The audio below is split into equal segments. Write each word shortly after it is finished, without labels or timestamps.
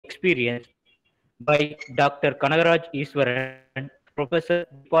experience by Dr. Kanagaraj Iswaran, Professor,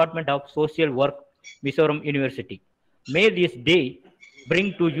 Department of Social Work, Mizoram University. May this day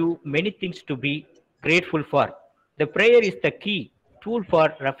bring to you many things to be grateful for. The prayer is the key tool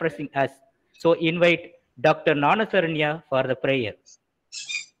for refreshing us. So invite Dr. Nanasaranya for the prayer.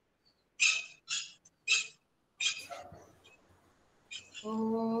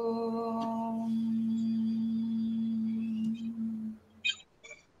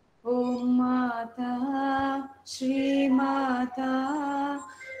 Om Mata Shri Mata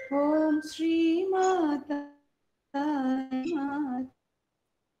Om Shri Mata Mata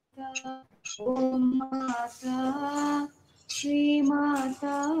Om Mata Shri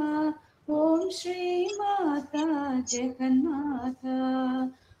Mata Om Shri Mata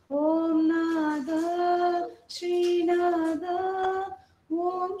Jagannatha Om Nada Shri Nada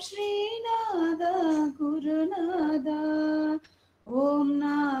Om Shri Nada Guru Nada Om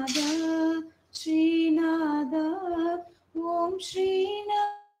Nada Shri Nada Om Shri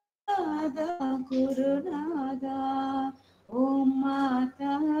Nada Guru Nada Om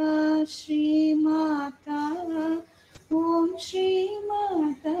Mata Shri Mata Om Shri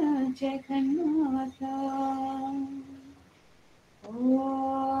Mata Jagannatha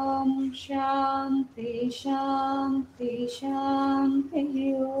Om Shanti Shanti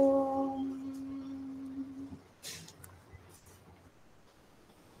Shanti Om.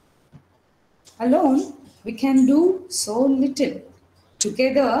 Alone, we can do so little.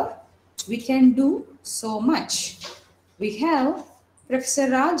 Together, we can do so much. We have Professor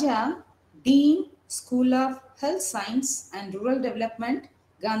Raja, Dean, School of Health Science and Rural Development,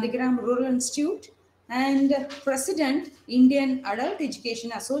 Gandhigram Rural Institute, and President, Indian Adult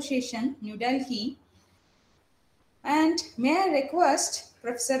Education Association, New Delhi. And may I request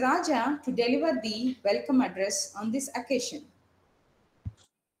Professor Raja to deliver the welcome address on this occasion.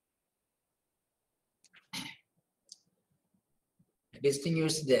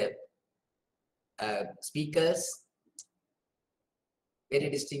 Distinguished speakers, very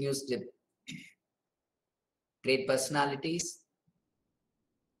distinguished great personalities,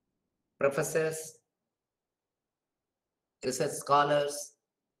 professors, research scholars,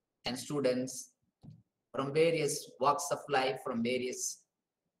 and students from various walks of life, from various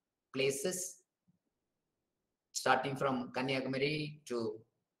places, starting from Kanyakumari to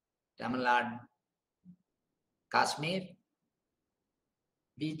Tamil Nadu, Kashmir.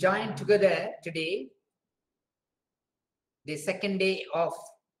 We join together today, the second day of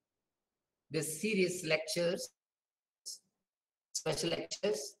this series lectures, special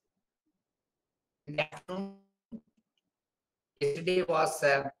lectures. In the afternoon, yesterday was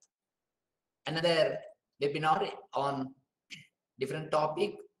another webinar on different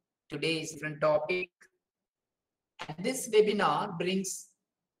topic. Today is different topic. And this webinar brings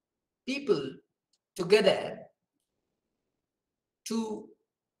people together to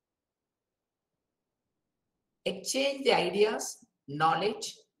exchange the ideas,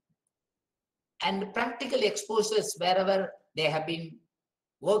 knowledge, and practical exposures wherever they have been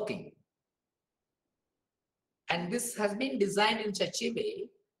working. And this has been designed in such a way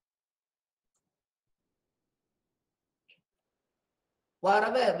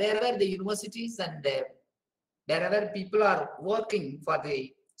wherever the universities and wherever people are working for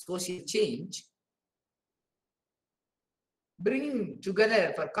the social change, bringing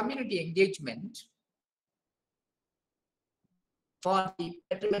together for community engagement for the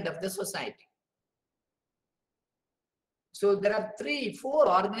betterment of the society. So there are 4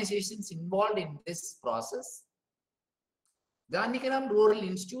 organizations involved in this process. Gandhigram Rural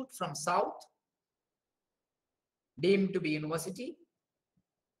Institute from South, deemed to be university,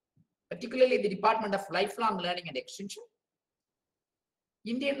 particularly the Department of Lifelong Learning and Extension,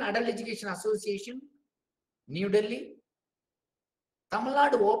 Indian Adult Education Association, New Delhi, Tamil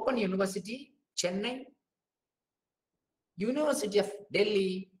Nadu Open University, Chennai, University of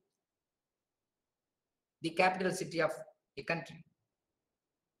Delhi, the capital city of the country.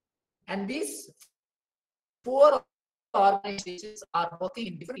 And these 4 organizations are working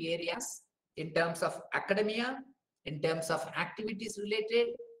in different areas in terms of academia, in terms of activities related,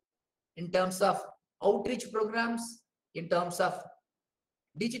 in terms of outreach programs, in terms of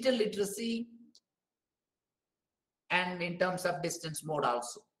digital literacy, and in terms of distance mode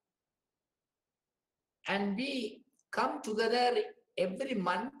also. And we come together every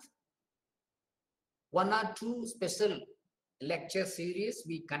month, 1 or 2 special lecture series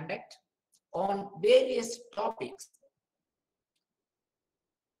we conduct on various topics.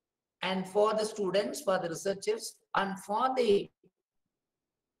 And for the students, for the researchers, and for the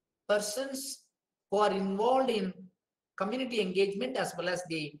persons who are involved in community engagement as well as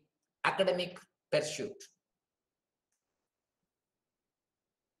the academic pursuit.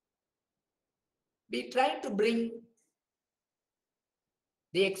 We try to bring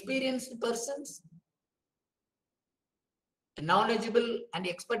the experienced persons, knowledgeable and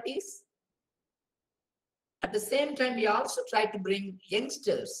expertise. At the same time, we also try to bring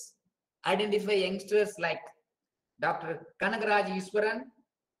youngsters, identify youngsters like Dr. Kanagaraj Iswaran.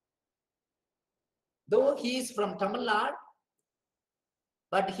 Though he is from Tamil Nadu,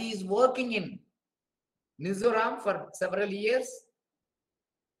 but he is working in Mizoram for several years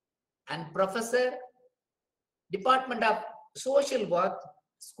and professor, Department of Social Work,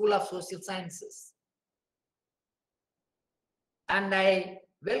 School of Social Sciences. And I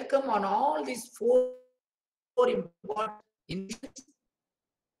welcome on all these four important initiatives.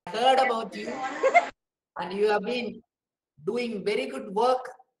 I heard about you and you have been doing very good work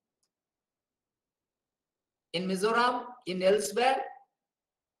in Mizoram, in elsewhere,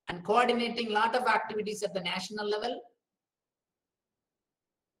 and coordinating a lot of activities at the national level.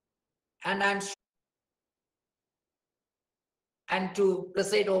 And I'm sure and to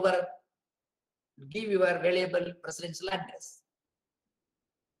preside over, give your valuable presidential address.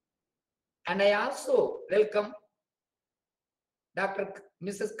 And I also welcome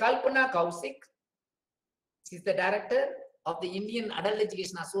Mrs. Kalpana Kausik. She's the director of the Indian Adult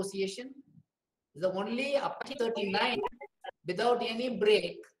Education Association. The only up to 39 without any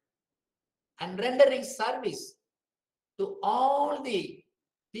break and rendering service to all the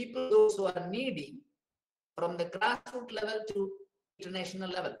people those who are needy from the grassroots level to international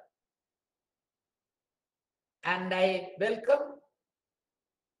level. And I welcome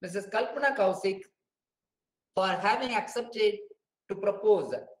Mrs. Kalpana Kausik for having accepted to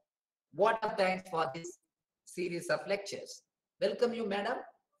propose vote of thanks for this series of lectures. Welcome you, madam.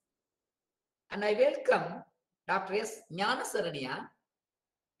 And I welcome Dr. S. Jnanasaranya,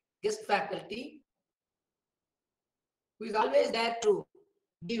 guest faculty, who is always there to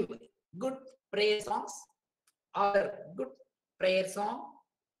give good prayer songs or good prayer song.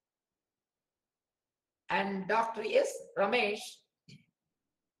 And Dr. S. Ramesh,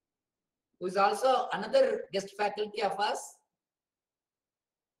 who is also another guest faculty of us.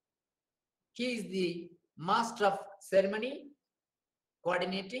 He is the master of ceremony,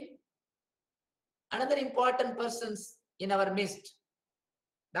 coordinating. Another important persons in our midst,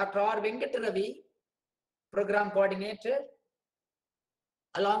 Dr. R. Venkataravi, program coordinator,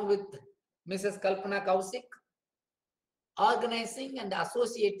 along with Mrs. Kalpana Kausik, organizing and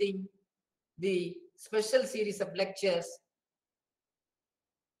associating the special series of lectures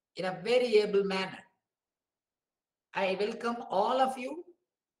in a very able manner. I welcome all of you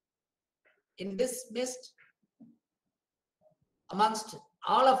in this midst. Amongst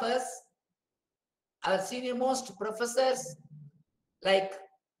all of us, our senior most professors like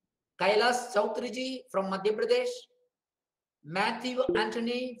Kailas Chowdhury from Madhya Pradesh, Matthew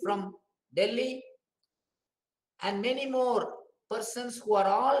Anthony from Delhi, and many more persons who are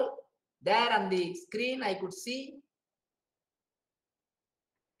all there on the screen I could see.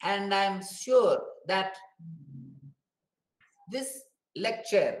 And I'm sure that this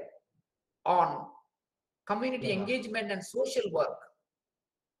lecture on community engagement and social work,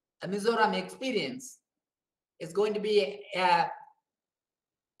 a Mizoram experience, is going to be an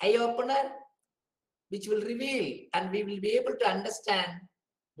eye-opener which will reveal and we will be able to understand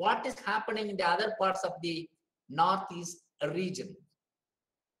what is happening in the other parts of the Northeast region.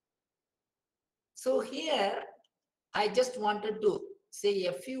 So here, I just wanted to say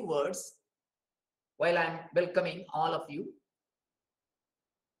a few words while I'm welcoming all of you.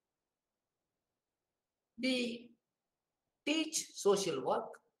 We teach social work.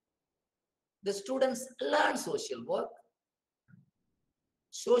 The students learn social work.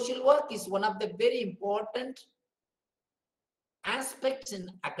 Social work is one of the very important aspects in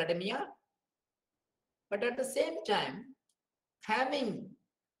academia. But at the same time, having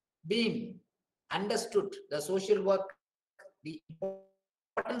been understood the social work, the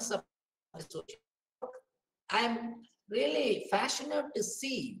importance of the social work, I am really fascinated to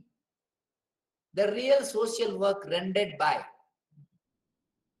see the real social work rendered by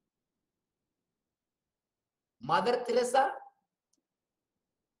Mother Teresa,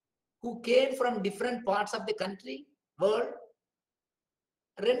 who came from different parts of the country, world,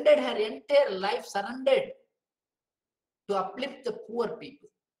 rendered her entire life, surrendered to uplift the poor people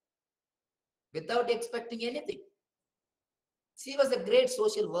without expecting anything. She was a great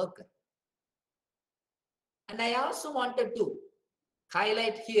social worker. And I also wanted to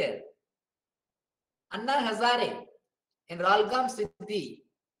highlight here Anna Hazare in Ralgam city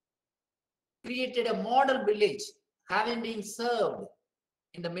created a model village having been served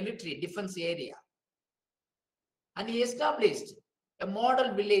in the military defense area. And he established a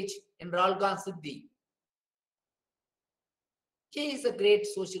model village in Ralgan Siddhi. He is a great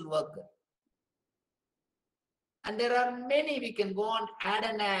social worker. And there are many we can go on add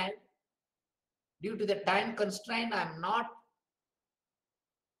and add. Due to the time constraint, I'm not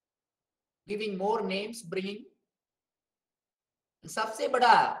giving more names, bringing. सबसे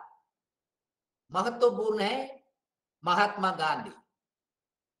बड़ा महत्वपूर्ण है Mahatma Gandhi.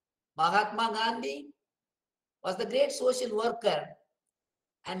 Mahatma Gandhi was the great social worker,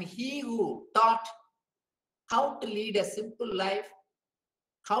 and he who taught how to lead a simple life,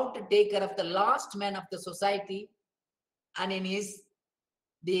 how to take care of the last man of the society. And in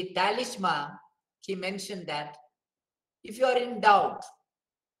the talisman, he mentioned that if you are in doubt,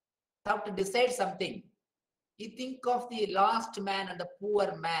 you have to decide something. You think of the last man and the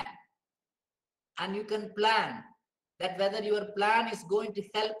poor man, and you can plan that whether your plan is going to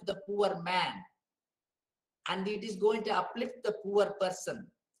help the poor man and it is going to uplift the poor person,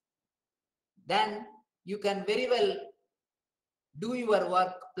 then you can very well do your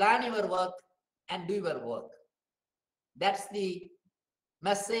work, plan your work, and do your work. That's the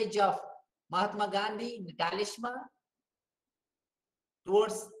message of Mahatma Gandhi in the talisman.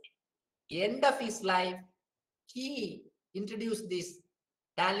 Towards the end of his life, he introduced this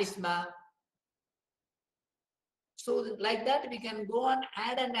talisman. So like that, we can go on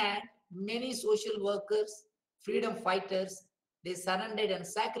add and add many social workers, freedom fighters. They surrendered and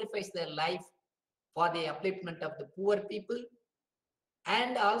sacrificed their life for the upliftment of the poor people.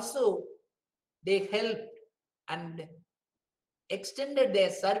 And also they helped and extended their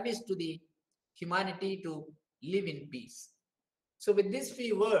service to the humanity to live in peace. So with these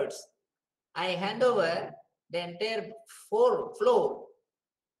few words, I hand over the entire floor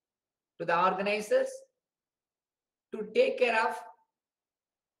to the organizers to take care of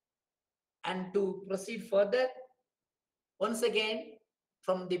and to proceed further. Once again,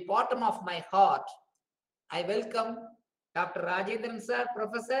 from the bottom of my heart, I welcome Dr. Rajendran sir,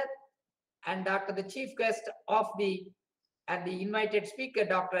 professor, and Dr. the chief guest of the invited speaker,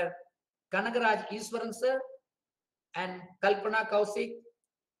 Dr. Kanagaraj Iswaran sir, and Kalpana Kausik,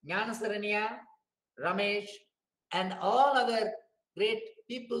 Jnanasaranya, Ramesh, and all other great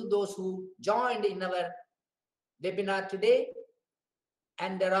people, those who joined in our webinar today.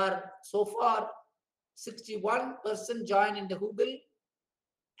 And there are so far 61% joined in the Google,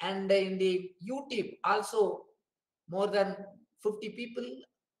 and in the YouTube also more than 50 people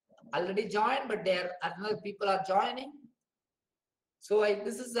already joined, but there are other people are joining. So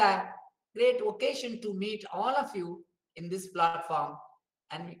this is a great occasion to meet all of you in this platform,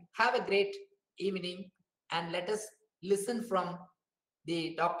 and have a great evening. And let us listen from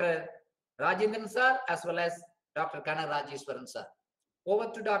the Dr. Rajendran sir as well as Dr. Kanagaraj Iswaran sir.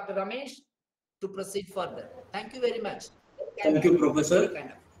 Over to Dr. Ramesh to proceed further. Thank you very much. Thank you, Professor,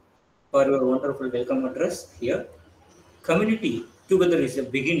 for your wonderful welcome address here. Community together is a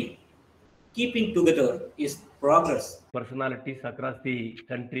beginning. Keeping together is progress. Personalities across the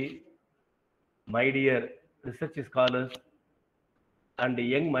country, my dear research scholars, and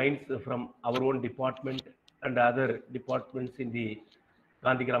young minds from our own department and other departments in the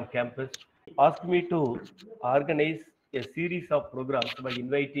Gandhigram campus asked me to organize a series of programs by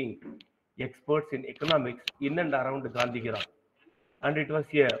inviting experts in economics in and around Gandhigram. And it was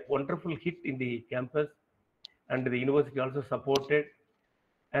a wonderful hit in the campus, and the university also supported.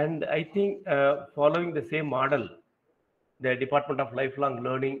 And I think following the same model, the Department of Lifelong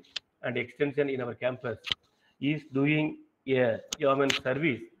Learning and Extension in our campus is doing a yeoman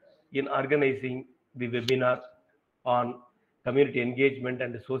service in organizing the webinar on community engagement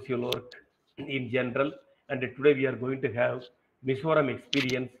and social work in general. And today we are going to have Mizoram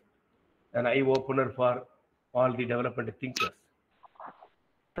experience, an eye-opener for all the development thinkers.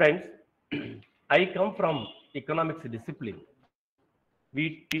 Friends, I come from economics discipline.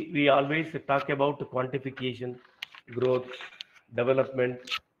 We always talk about quantification, growth, development,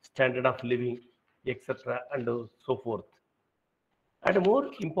 standard of living, etc., and so forth. And more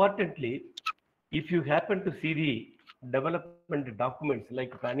importantly, if you happen to see the development documents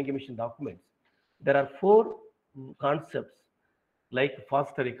like planning commission documents, there are four concepts like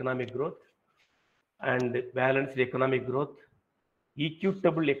faster economic growth and balanced economic growth,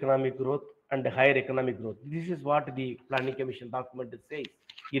 equitable economic growth, and higher economic growth. This is what the planning commission document says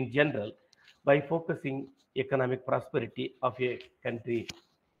in general by focusing economic prosperity of a country.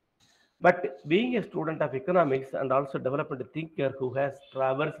 But being a student of economics and also development thinker who has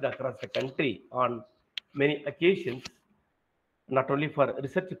traversed across the country on many occasions, not only for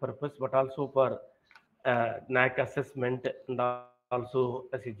research purpose but also for NAC assessment and also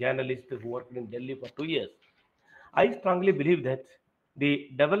as a journalist who worked in Delhi for 2 years, I strongly believe that the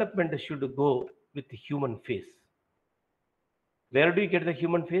development should go with the human face. Where do you get the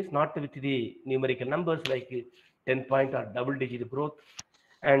human face? Not with the numerical numbers like 10 point or double digit growth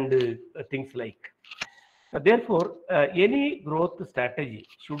and things like. Therefore, any growth strategy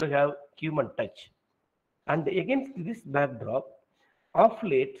should have human touch. And against this backdrop, of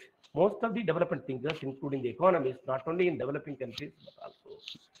late, most of the development thinkers, including the economists, not only in developing countries, but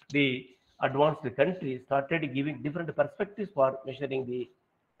also the advanced countries, started giving different perspectives for measuring the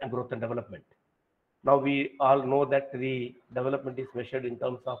growth and development. Now we all know that the development is measured in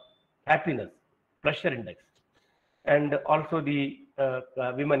terms of happiness, pleasure index, and also the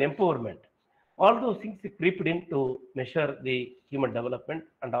women empowerment. All those things creeped in to measure the human development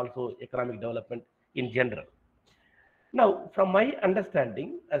and also economic development in general. Now, from my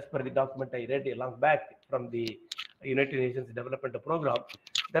understanding, as per the document I read a long back from the United Nations Development Program,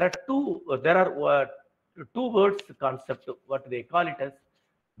 there are two words concept, what they call it as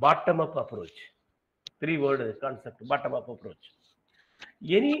bottom-up approach. Three-word concept, bottom-up approach.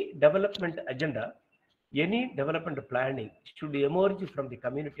 Any development agenda, any development planning should emerge from the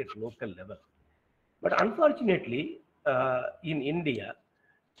community at local level. But unfortunately, in India,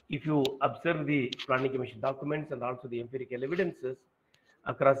 if you observe the planning commission documents and also the empirical evidences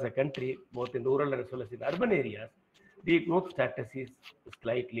across the country, both in rural as well as in urban areas, the growth status is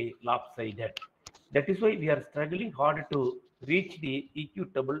slightly lopsided. That is why we are struggling hard to reach the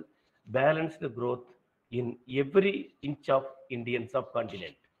equitable, balanced growth in every inch of Indian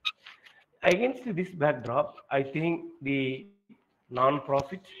subcontinent. Against this backdrop, I think the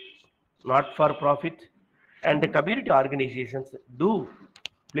non-profit, not-for-profit, and the community organizations do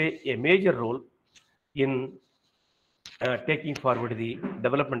play a major role in taking forward the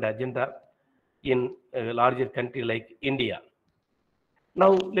development agenda in a larger country like India.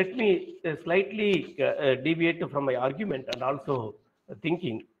 Now, let me slightly deviate from my argument and also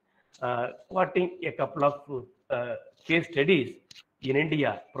thinking, quoting a couple of case studies in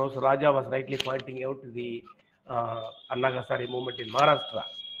India. Professor Raja was rightly pointing out the Annagasari movement in Maharashtra.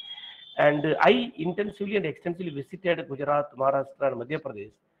 And I intensively and extensively visited Gujarat, Maharashtra, and Madhya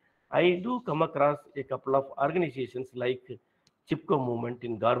Pradesh. I do come across a couple of organizations like Chipko movement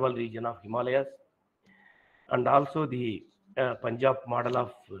in Garhwal region of Himalayas, and also the Punjab model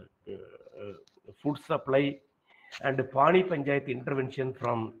of food supply, and Pani Panchayat intervention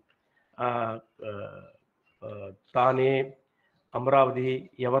from uh, Thane, Amravati,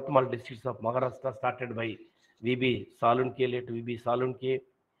 Yavatmal districts of Maharashtra, started by V.B. Salunke, late V.B. Salunke.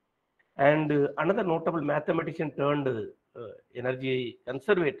 And another notable mathematician turned energy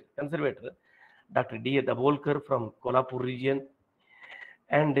conservator, Dr. D. Dabolkar from Kolhapur region,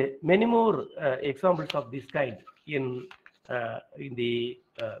 and many more examples of this kind in the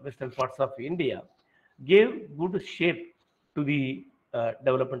western parts of India gave good shape to the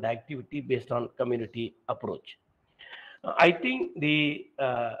development activity based on community approach. I think the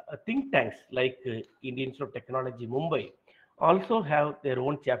think tanks like Indian Institute of Technology, Mumbai, also have their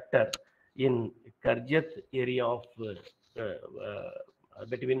own chapter in Karjat area of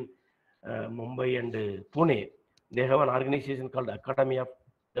between Mumbai and Pune. They have an organization called Academy of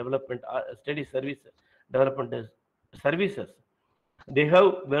Development Study Service Development Services. They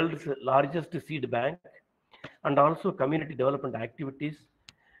have world's largest seed bank and also community development activities,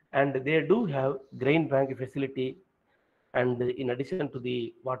 and they do have grain bank facility, and in addition to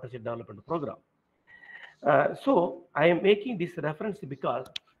the watershed development program. So I am making this reference because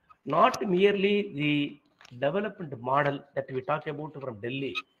not merely the development model that we talk about from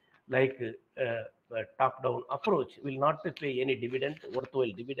Delhi, like top-down approach, will not pay any dividend,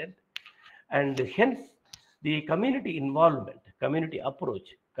 worthwhile dividend, and hence the community involvement, community approach,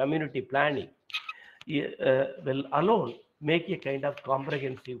 community planning will alone make a kind of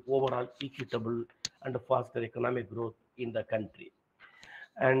comprehensive, overall, equitable, and faster economic growth in the country.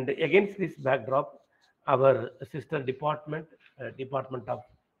 And against this backdrop, our sister department, Department of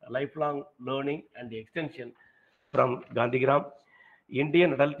Lifelong Learning and Extension from Gandhigram,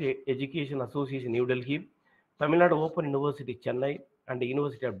 Indian Adult Education Association, New Delhi, Tamil Nadu Open University, Chennai, and the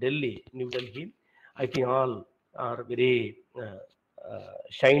University of Delhi, New Delhi, I think all are very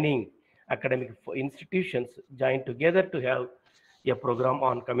shining academic institutions joined together to have a program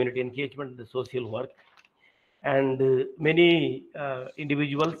on community engagement and social work. And many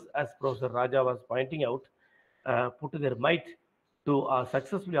individuals, as Professor Raja was pointing out, put their might to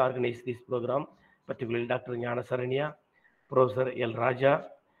successfully organize this program, particularly Dr. Jnana Saranya, Professor L. Raja,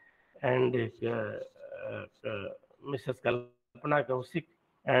 and Mrs. Kalpana Kausik,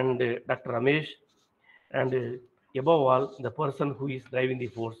 and Dr. Ramesh, and above all, the person who is driving the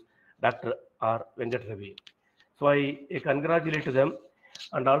force, Dr. R. Venkat Ravi. So I congratulate them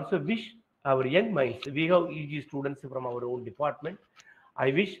and also wish our young minds, we have EG students from our own department.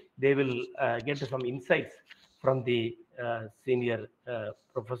 I wish they will get some insights from the senior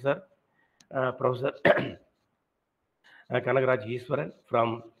Professor Kanagaraj Iswaran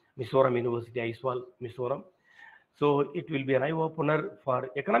from Mizoram University, Aiswal, Mizoram. So it will be an eye-opener for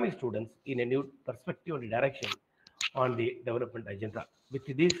economic students in a new perspective and direction on the development agenda. With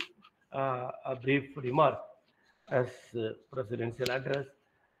this a brief remark as presidential address,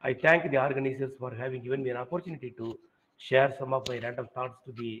 I thank the organizers for having given me an opportunity to share some of my random thoughts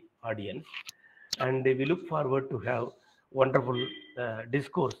to the audience. And we look forward to have wonderful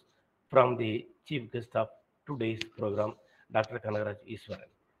discourse from the chief guest of today's program, Dr. Kanagaraj Iswaran.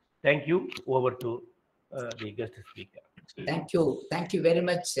 Thank you. Over to the guest speaker. Thank you. Thank you very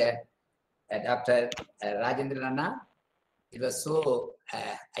much, Dr. Rajendra Anna. It was so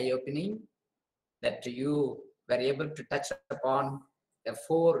eye-opening that you were able to touch upon the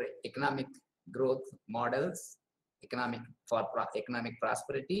 4 economic growth models, economic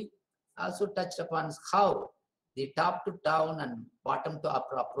prosperity. Also touched upon how the top-to-down and bottom-to-up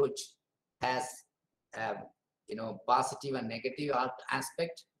approach has, positive and negative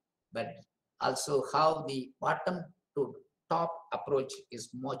aspect, but also how the bottom-to-top approach is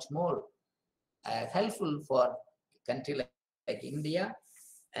much more helpful for a country like India.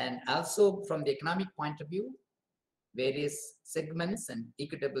 And also from the economic point of view, various segments and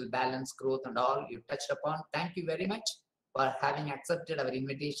equitable balance growth and all you touched upon. Thank you very much for having accepted our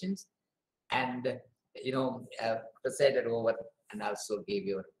invitations and presided over and also gave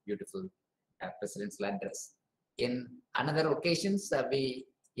your beautiful presidential address. In another occasions, we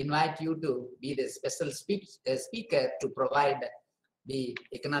invite you to be the special speaker to provide the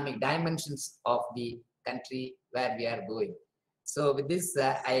economic dimensions of the country where we are going. So with this,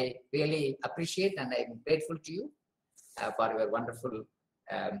 I really appreciate and I'm grateful to you for your wonderful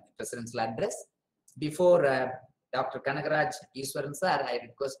presidential address. Before Dr. Kanagaraj Iswaran sir, I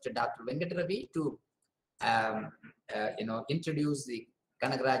request Dr. Venkat Ravi to introduce the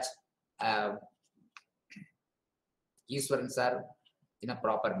Kanagaraj Iswaran sir in a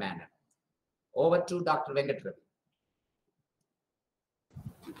proper manner. Over to Dr. Venkat Ravi.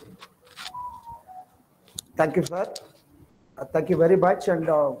 Thank you, sir. Thank you very much, and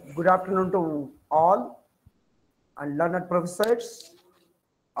good afternoon to all and learned professors,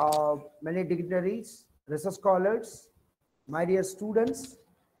 many dignitaries, research scholars, my dear students,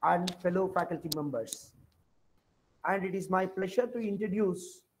 and fellow faculty members. And it is my pleasure to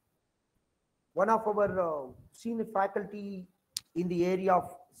introduce one of our senior faculty in the area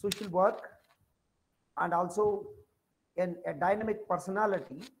of social work and also a dynamic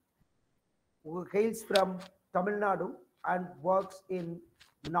personality who hails from Tamil Nadu and works in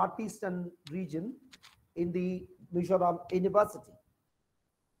northeastern region in the Mizoram University,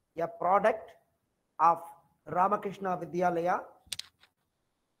 a product of Ramakrishna Vidyalaya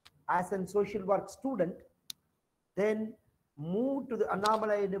as a social work student, then moved to the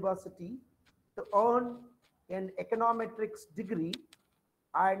Annamalai University to earn an econometrics degree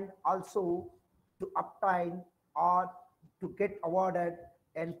and also to obtain or to get awarded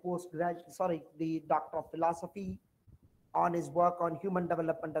and the Doctor of Philosophy on his work on human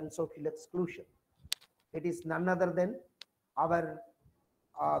development and social exclusion. It is none other than our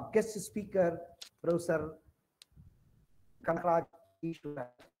guest speaker, Professor Kanagaraj Iswaran,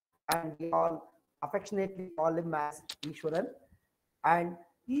 and we all affectionately call him as Iswaran. And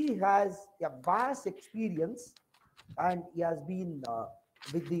he has a vast experience and he has been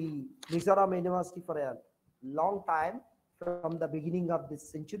with the Mizoram University for a long time, from the beginning of this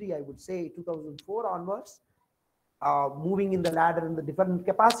century, I would say 2004 onwards, moving in the ladder in the different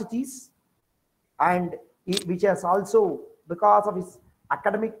capacities, and which has also, because of his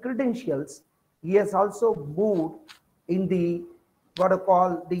academic credentials, he has also moved in the what I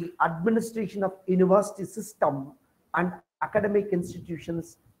call the administration of university system and academic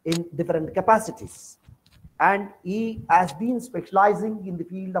institutions in different capacities. And he has been specializing in the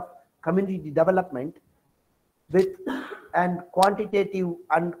field of community development with an quantitative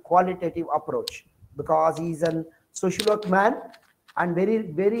and qualitative approach, because he's a social work man, and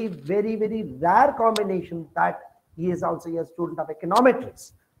very rare combination that he is also a student of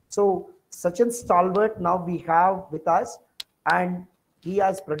econometrics. So such a stalwart now we have with us, and he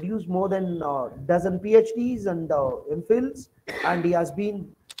has produced more than a dozen PhDs and MPhils, and he has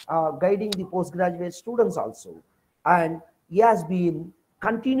been guiding the postgraduate students also, and he has been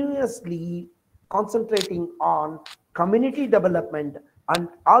continuously concentrating on community development and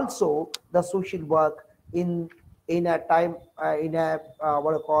also the social work in in a time, in a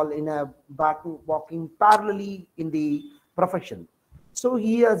what I call, in a walking parallelly in the profession. So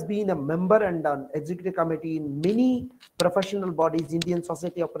he has been a member and an executive committee in many professional bodies, Indian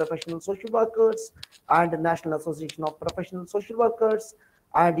Society of Professional Social Workers and National Association of Professional Social Workers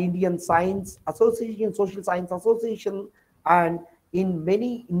and Indian Science Association, Social Science Association, and in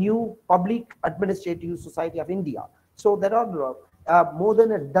many new public administrative society of India. So there are more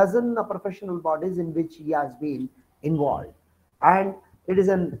than a dozen professional bodies in which he has been involved. And it is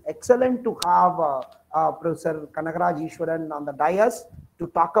an excellent to have Professor Kanagaraj Ishwaran on the dais to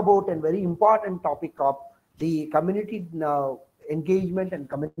talk about a very important topic of the community engagement and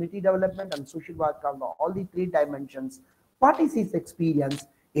community development and social work on all the three dimensions. What is his experience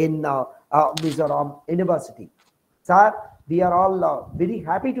in Mizoram University? Sir, we are all very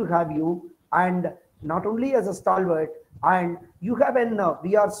happy to have you, and not only as a stalwart, and you have an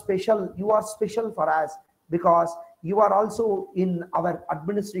we are special, you are special for us because you are also in our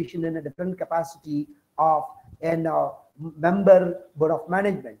administration in a different capacity of an member board of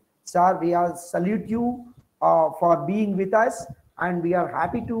management. Sir, we are salute you for being with us, and we are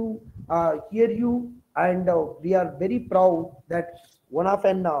happy to hear you, and we are very proud that one of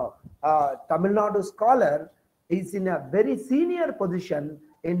an Tamil Nadu scholar is in a very senior position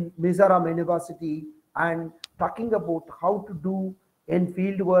in Mizoram University and talking about how to do in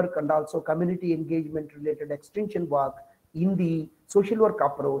field work and also community engagement related extension work in the social work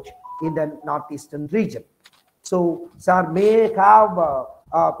approach in the northeastern region. So, sir, may I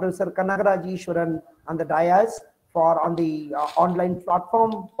have Professor Kanagaraj Ishwaran on the dais for on the online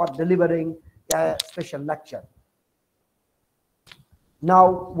platform for delivering a special lecture.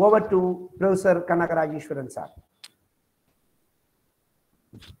 Now over to Professor Kanagaraj Ishwaran, sir.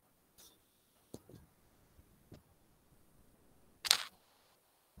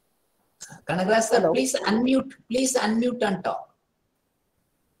 Kanagaraj sir, Hello. please unmute and talk.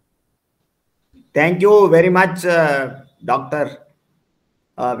 Thank you very much, Dr.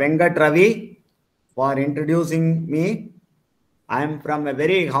 Venkat Ravi, for introducing me. I am from a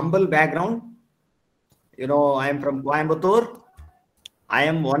very humble background. You know, I am from Coimbatore. I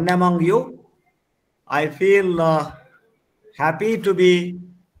am one among you. I feel happy to be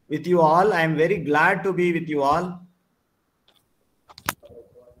with you all. I am very glad to be with you all.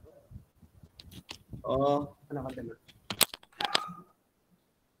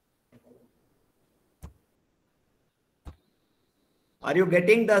 Are you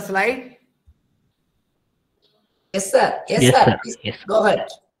getting the slide? Yes, sir. Yes, Yes, sir. sir. Please Yes. go ahead.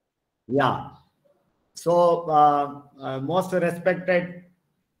 Yeah. So, most respected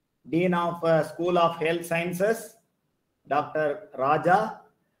Dean of School of Health Sciences, Dr. Raja,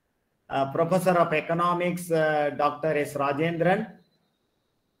 Professor of Economics, Dr. S. Rajendran,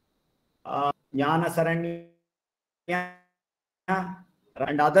 Jnana Saranya,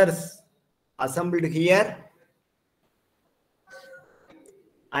 and others assembled here.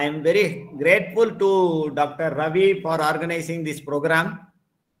 I am very grateful to Dr. Ravi for organizing this program.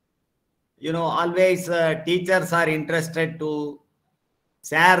 You know, always teachers are interested to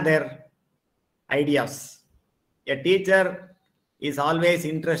share their ideas. A teacher is always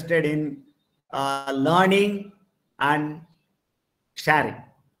interested in learning and sharing.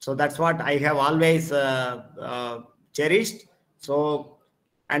 So that's what I have always cherished. So,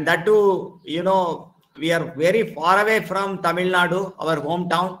 and that too, you know, we are very far away from Tamil Nadu, our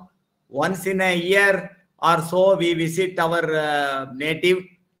hometown. Once in a year or so, we visit our native.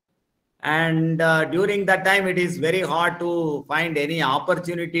 And during that time, it is very hard to find any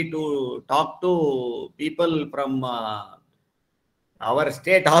opportunity to talk to people from our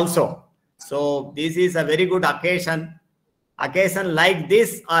state also. So this is a very good occasion. Occasion like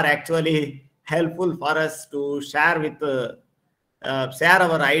this are actually helpful for us to share with share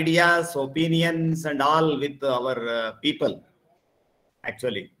our ideas, opinions, and all with our people.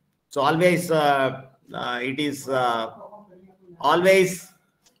 Actually, so always it is always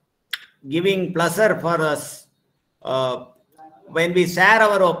giving pleasure for us when we share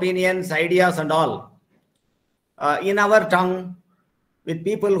our opinions, ideas, and all in our tongue with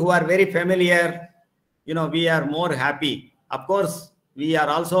people who are very familiar. You know, we are more happy. Of course, we are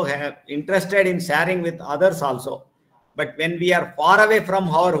also interested in sharing with others also. But when we are far away from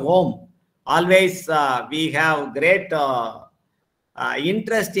our home, always we have great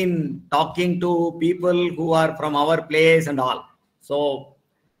interest in talking to people who are from our place and all. So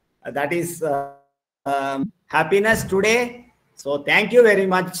that is happiness today. So thank you very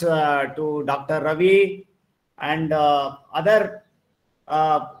much to Dr. Ravi and other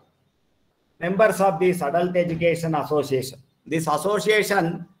members of this Adult Education Association. This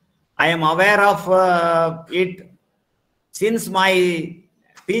association, I am aware of it since my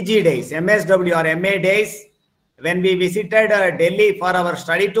PG days, MSW or MA days, when we visited Delhi for our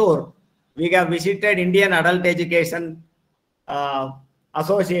study tour, we have visited Indian Adult Education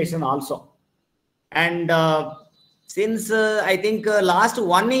Association also. And since I think last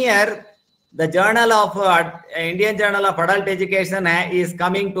 1 year, the Journal of Indian Journal of Adult Education is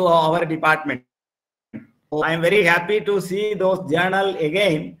coming to our department. So I am very happy to see those journal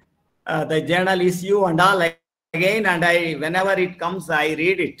again, the journal issue and all again, and whenever it comes, I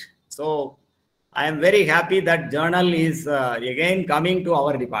read it. So I am very happy that journal is again coming to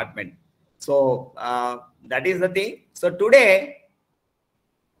our department. So that is the thing. So today,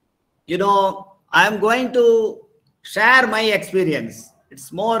 you know, I am going to share my experience.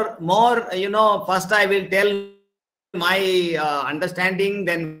 It's more, you know, first I will tell my understanding,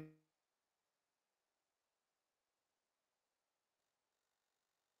 then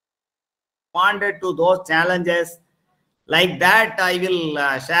responded to those challenges. Like that, I will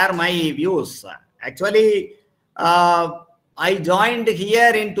share my views. Actually, I joined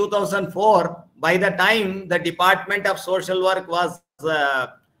here in 2004. By the time the Department of Social Work was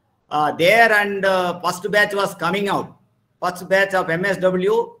there, and first batch was coming out. First batch of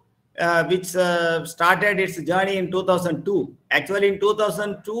MSW, which started its journey in 2002. Actually, in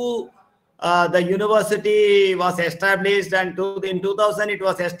 2002, the university was established, and in 2000 it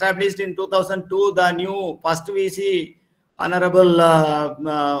was established. In 2002, the new first VC, Honorable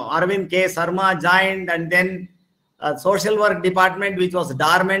Arvind K. Sarma, joined, and then social work department, which was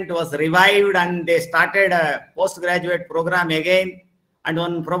dormant, was revived, and they started a postgraduate program again. And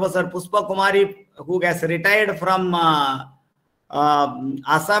one Professor Puspa Kumari, who has retired from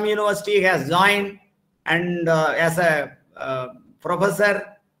Assam University, has joined, and as a professor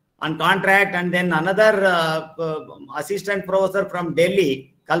on contract. And then another assistant professor from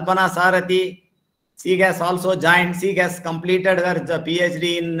Delhi, Kalpana Sarathi, she has also joined. She has completed her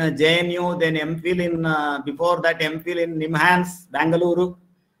PhD in JNU, then MPhil in, before that MPhil in NIMHANS, Bangalore.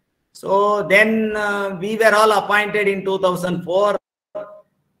 So then we were all appointed in 2004.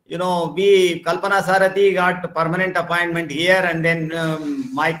 You know, Kalpana Sarathi got permanent appointment here, and then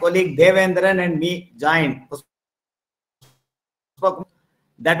my colleague Devendran and me joined.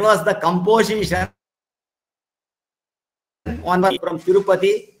 That was the composition. One was from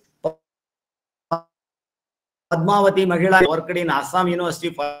Tirupati. Padmavati Mahila worked in Assam University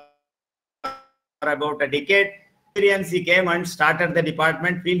for about a decade. He came and started the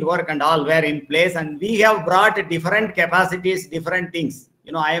department, field work and all were in place, and we have brought different capacities, different things.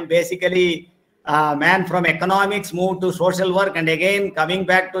 You know, I am basically a man from economics, moved to social work, and again coming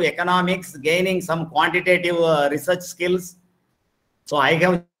back to economics, gaining some quantitative research skills. So I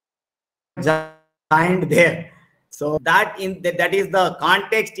have joined there. So that is the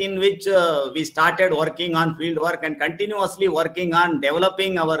context in which we started working on field work and continuously working on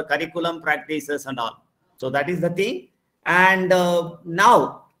developing our curriculum practices and all. So that is the thing. And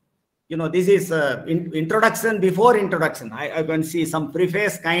now, you know, this is introduction before introduction. I can see some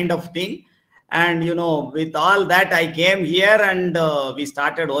preface kind of thing. And, you know, with all that, I came here and we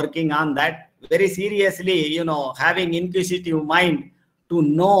started working on that very seriously, you know, having inquisitive mind to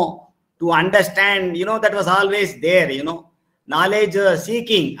know, to understand, you know, that was always there, you know, knowledge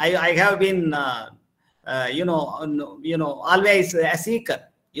seeking. I have been, you know, always a seeker,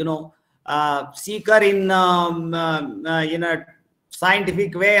 you know, seeker in a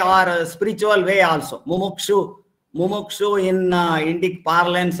scientific way or a spiritual way also. Mumukshu in Indic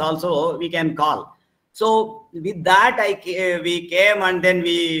parlance also we can call. So with that we came, and then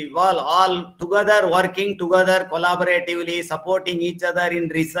we were all together, working together collaboratively, supporting each other in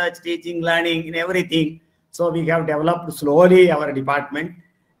research, teaching, learning, in everything. So we have developed slowly our department.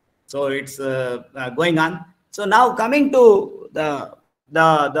 So it's going on. So now coming to the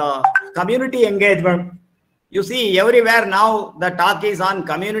community engagement, you see everywhere now the talk is on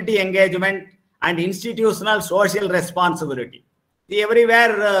community engagement and institutional social responsibility. See,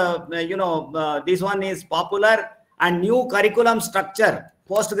 everywhere, you know, this one is popular, and new curriculum structure,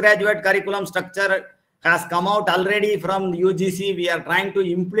 postgraduate curriculum structure has come out already from UGC. We are trying to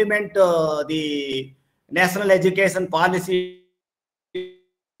implement the National Education Policy.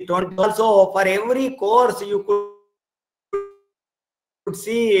 Also, for every course, you could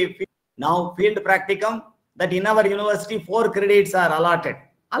see now field practicum, that in our university 4 credits are allotted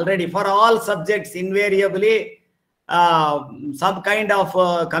already for all subjects. Invariably, some kind of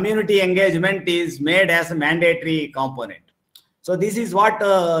community engagement is made as a mandatory component. So this is what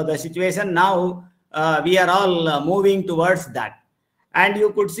the situation now. We are all moving towards that. And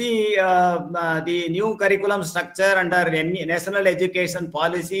you could see the new curriculum structure under National Education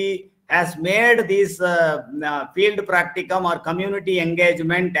Policy has made this field practicum or community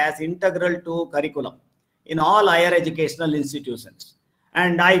engagement as integral to curriculum in all higher educational institutions.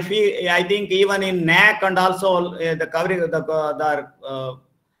 And I think even in NAC and also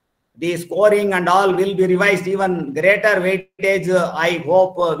the scoring and all will be revised. Even greater weightage, I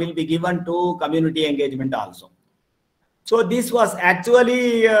hope, will be given to community engagement also. So this was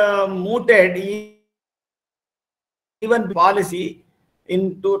actually mooted even policy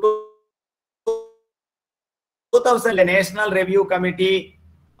in 2000. The National Review Committee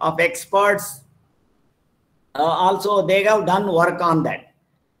of experts also they have done work on that.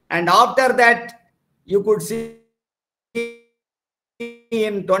 And after that, you could see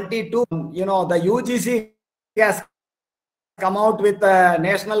in 22, the UGC has come out with a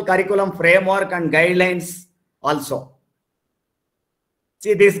national curriculum framework and guidelines also.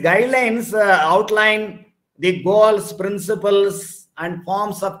 See, these guidelines outline the goals, principles, and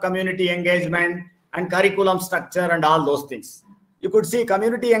forms of community engagement and curriculum structure and all those things. You could see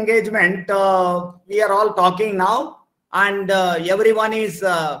community engagement, we are all talking now, and everyone is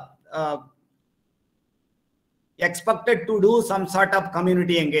expected to do some sort of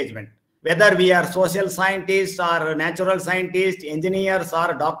community engagement. Whether we are social scientists or natural scientists, engineers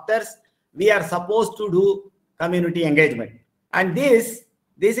or doctors, we are supposed to do community engagement. And this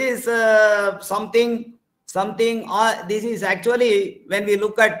is something. This is actually, when we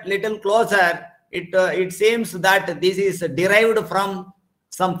look at little closer, it seems that this is derived from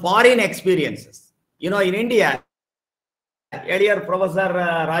some foreign experiences. In India, earlier Professor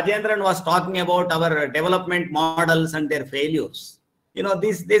Rajendran was talking about our development models and their failures. My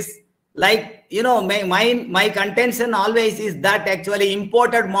contention always is that actually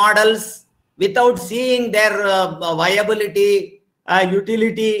imported models, without seeing their viability,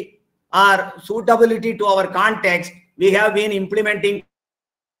 utility, or suitability to our context, we have been implementing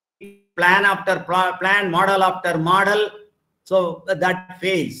plan after plan, model after model, so that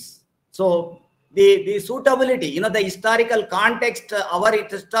fails. So the suitability, the historical context, our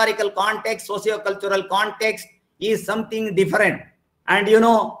historical context, socio-cultural context is something different. And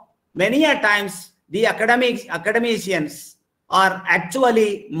many a times the academicians are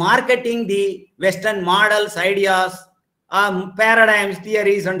actually marketing the Western models, ideas, paradigms,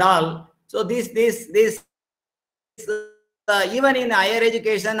 theories, and all. So this even in higher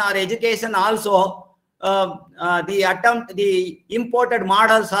education or education also, the imported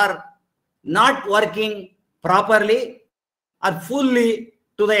models are not working properly or fully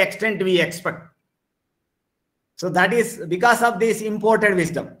to the extent we expect. So that is because of this imported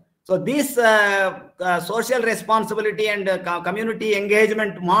wisdom. So these social responsibility and community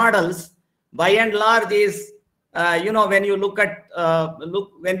engagement models, by and large, is when you look at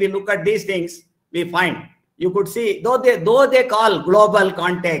when we look at these things, we find, you could see, though they call global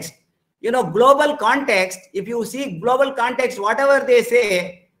context, global context. If you see global context, whatever they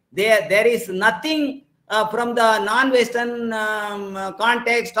say, there is nothing from the non-Western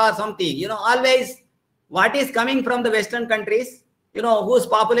context or something. Always what is coming from the Western countries, whose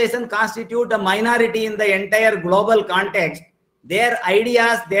population constitute a minority in the entire global context, their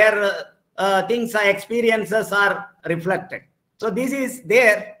ideas, their things, experiences are reflected. So this is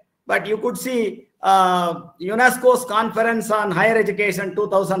there, but you could see UNESCO's Conference on Higher Education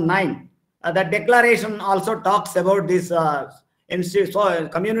 2009, the declaration also talks about this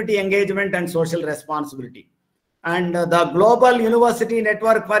community engagement and social responsibility. And the Global University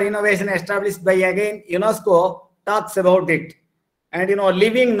Network for Innovation, established by, again, UNESCO, talks about it. And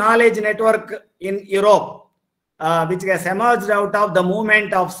Living Knowledge Network in Europe, which has emerged out of the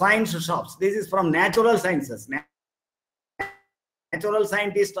movement of science shops. This is from natural sciences. Natural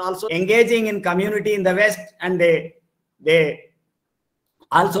scientists also engaging in community in the West, and they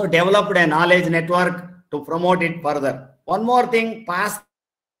also developed a knowledge network to promote it further. One more thing, Pascal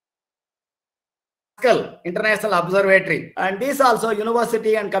International Observatory, and this also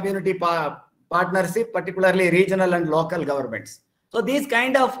university and community partnership, particularly regional and local governments. So these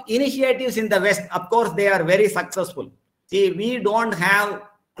kind of initiatives in the West, of course, they are very successful. See, we don't have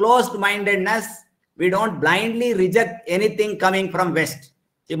closed-mindedness. We don't blindly reject anything coming from West.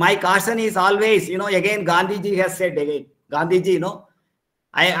 See, my caution is always, again, Gandhiji has said, again, Gandhiji,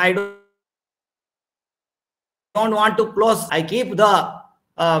 I don't want to close. I keep the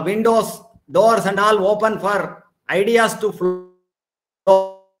windows, doors and all open for ideas to flow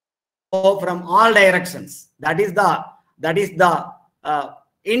from all directions. That is the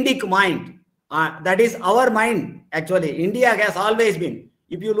Indic mind. That is our mind. Actually, India has always been.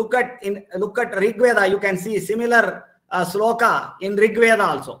 If you look at Rig Veda, you can see similar sloka in Rig Veda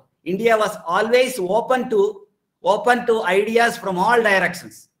also. India was always open to ideas from all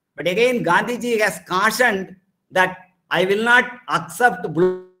directions. But again, Gandhiji has cautioned that I will not accept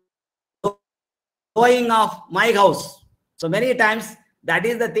blowing of my house. So many times that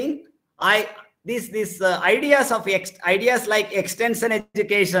is the thing. These ideas like extension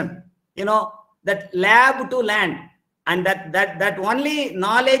education, that lab to land, and that only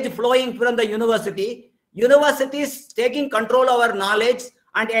knowledge flowing from the universities taking control over knowledge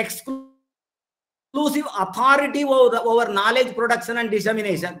and exclusive authority over knowledge production and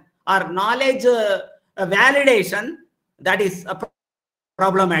dissemination, or knowledge validation, that is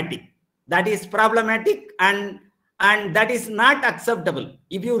problematic. That is problematic, and that is not acceptable.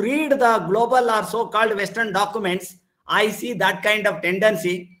 If you read the global or so-called Western documents, I see that kind of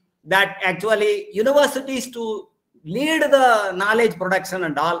tendency, that actually universities to lead the knowledge production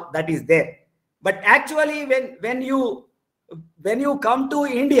and all, that is there. But actually, when you come to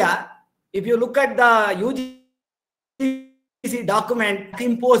India, if you look at the UGC document,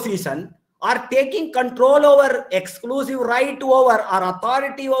 imposition or taking control over, exclusive right over or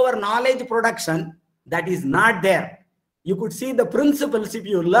authority over knowledge production, that is not there. You could see the principles if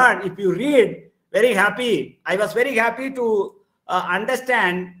you learn, if you read. Very happy. I was very happy to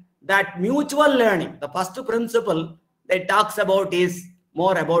understand that mutual learning, the first principle that talks about, is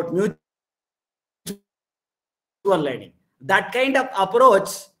more about mutual learning. That kind of approach,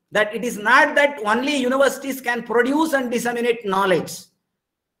 that it is not that only universities can produce and disseminate knowledge.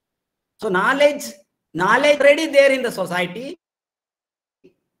 So knowledge already there in the society.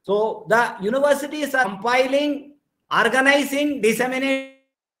 So the universities are compiling, organizing, disseminating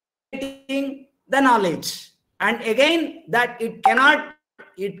the knowledge. And again, that it cannot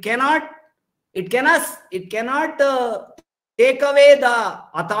take away the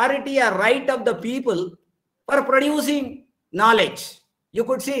authority or right of the people for producing knowledge. You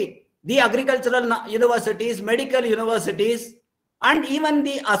could see the agricultural universities, medical universities, and even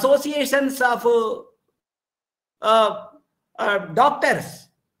the associations of doctors.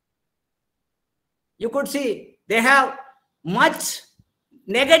 You could see they have much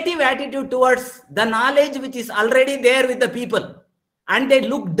negative attitude towards the knowledge which is already there with the people, and they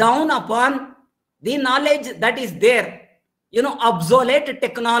look down upon the knowledge that is there. Obsolete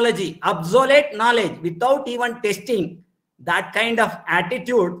technology, obsolete knowledge without even testing. That kind of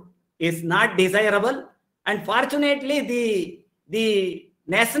attitude is not desirable. And fortunately, the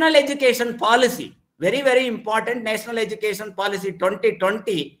national education policy, very, very important national education policy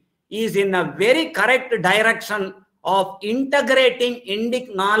 2020, is in a very correct direction of integrating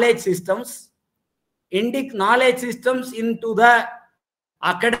Indic knowledge systems into the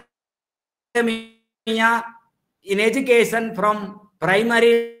academia, in education from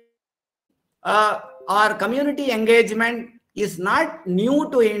primary or community engagement is not new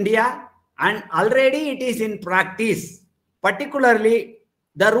to India, and already it is in practice, particularly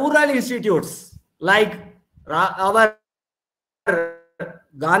the rural institutes like our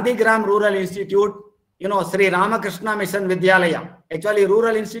Gandhigram Rural Institute, Sri Ramakrishna Mission Vidyalaya. Actually,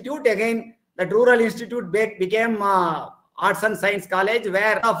 rural institute, again, that rural institute became Arts and Science College,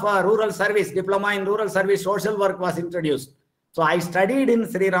 where rural service, diploma in rural service, social work was introduced. So I studied in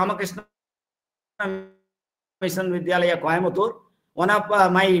Sri Ramakrishna Mission Vidyalaya, Coimbatore. One of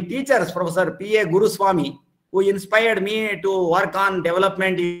my teachers, Professor P.A. Guruswamy, who inspired me to work on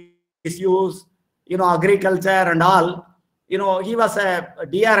development issues, agriculture and all. He was a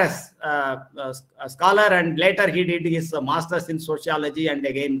DRS scholar, and later he did his master's in sociology and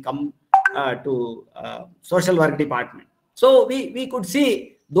again come to social work department. So we could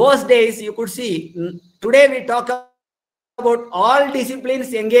see those days. You could see today we talk about all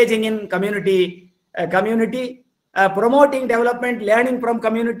disciplines engaging in community, promoting development, learning from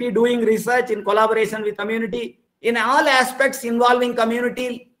community, doing research in collaboration with community, in all aspects involving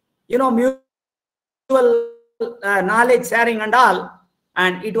community, mutual knowledge sharing and all.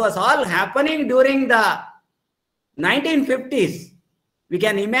 And it was all happening during the 1950s. We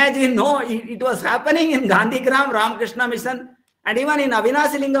can imagine, it was happening in Gandhigram, Ramakrishna Mission, and even in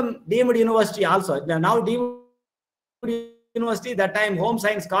Avinasilingam deemed university also. Now deemed university, that time Home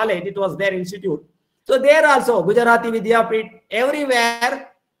Science College, it was their institute. So there also, Gujarati Vidyapit,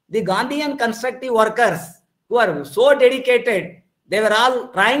 everywhere, the Gandhian constructive workers who are so dedicated, they were all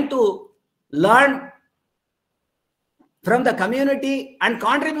trying to learn from the community and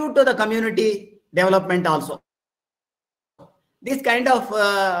contribute to the community development also. This kind of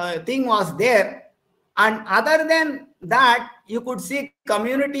thing was there. And other than that, you could see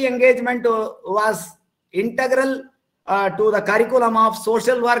community engagement was integral to the curriculum of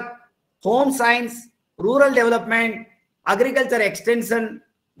social work, home science, rural development, agriculture extension.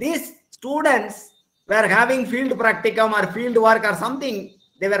 These students were having field practicum or field work or something.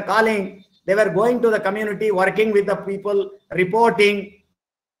 they were calling, they were going to the community, working with the people, reporting,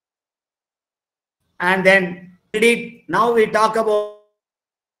 and then credit. Now we talk about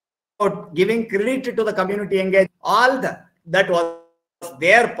giving credit to the community engagement. All that was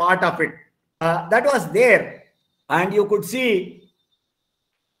their part of it. That was there, and you could see.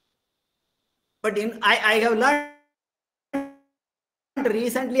 But I have learned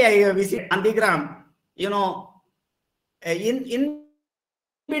recently. I visited Gandhigram. In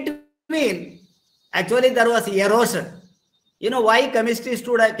between, actually there was erosion. Why chemistry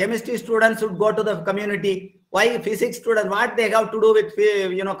students should go to the community? Why physics students? What they have to do with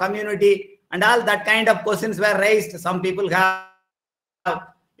community and all that kind of questions were raised. Some people have,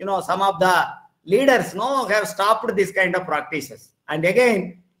 some of the leaders have stopped this kind of practices. And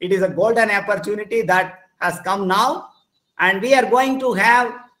again, it is a golden opportunity that has come now, and we are going to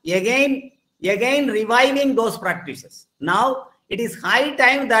have again reviving those practices. Now it is high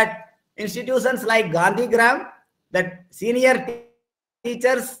time that institutions like Gandhigram, that senior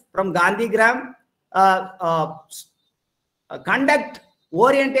teachers from Gandhigram conduct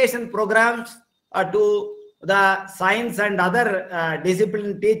orientation programs to the science and other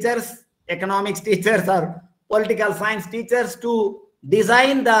discipline teachers, economics teachers or political science teachers, to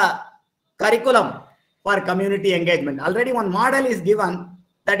design the curriculum for community engagement. Already one model is given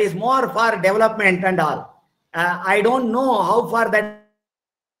that is more for development and all. I don't know how far that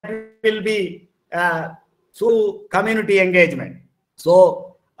will be through community engagement.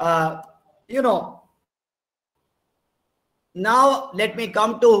 So, now let me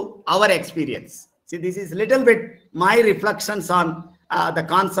come to our experience. See, this is little bit my reflections on the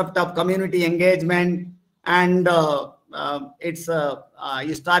concept of community engagement and its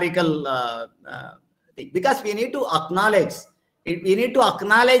historical thing. Because we need to acknowledge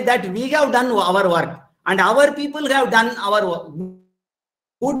that we have done our work and our people have done our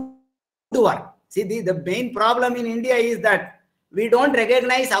good work. See, the main problem in India is that we don't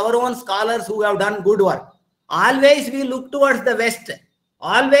recognize our own scholars who have done good work. Always we look towards the West.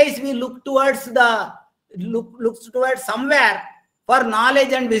 Always we look towards towards somewhere for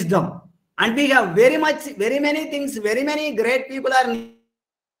knowledge and wisdom. And we have very many things, very many great people are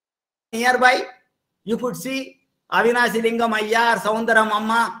nearby. You could see Avinashi Lingam Ayya or Saundaram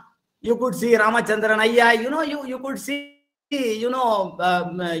Amma. You could see Ramachandran Ayya. You could see, you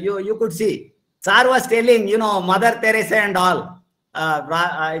could see. Sir was telling, Mother Teresa and all.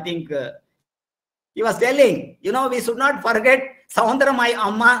 I think he was telling, we should not forget Saundaram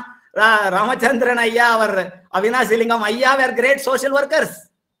Amma, Ramachandran Ayya or Avinashi Lingam Ayya were great social workers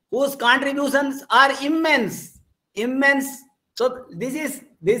whose contributions are immense. So this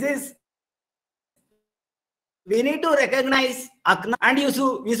is we need to recognize and we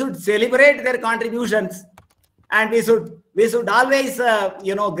should celebrate their contributions, and we should always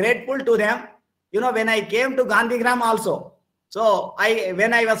grateful to them. When I came to Gandhigram also, so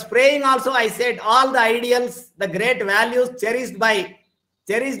when I was praying also, I said all the ideals, the great values cherished by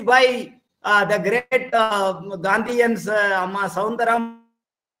the great Gandhians, Amma Saundaram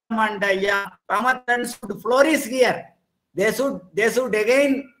and Ramachandran should flourish here. They should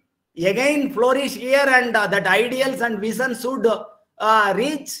again flourish here, and that ideals and vision should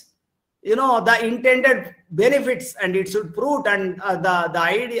reach the intended benefits, and it should fruit, and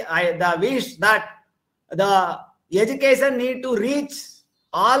the wish that the education need to reach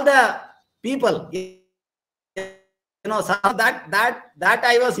all the people. So that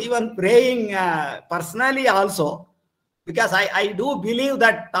I was even praying personally also, because I do believe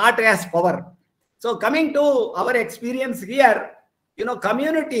that thought has power. So coming to our experience here,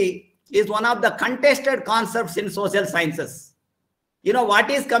 community is one of the contested concepts in social sciences. What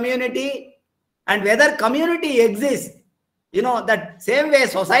is community and whether community exists? That same way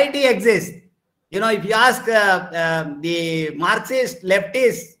society exists. If you ask the Marxist,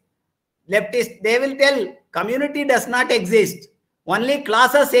 leftist, they will tell community does not exist. Only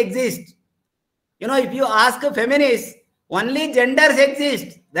classes exist. If you ask a feminist, only genders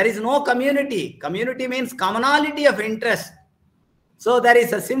exist. There is no community. Community means commonality of interest. So there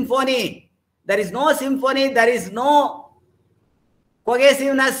is a symphony. There is no symphony. There is no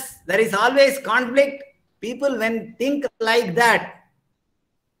cohesiveness. There is always conflict. People, when think like that,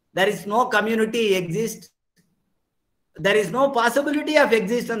 there is no community exists. There is no possibility of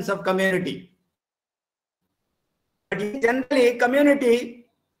existence of community. But generally, community,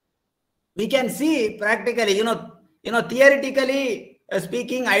 we can see practically, theoretically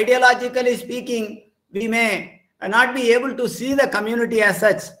speaking, ideologically speaking, we may not be able to see the community as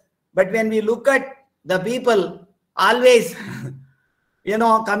such. But when we look at the people, always,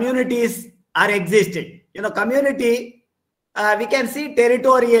 communities are existing. Community we can see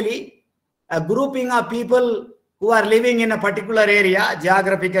territorially a grouping of people who are living in a particular area,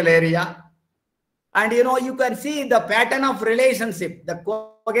 geographical area. And you can see the pattern of relationship, the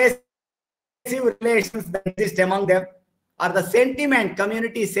cohesive relations that exist among them, or the sentiment,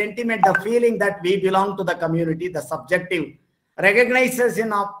 community sentiment, the feeling that we belong to the community, the subjective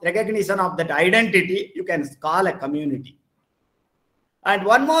recognition of that identity, you can call a community. And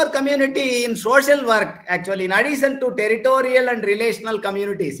one more community in social work, actually, in addition to territorial and relational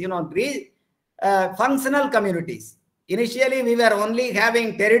communities, functional communities. Initially, we were only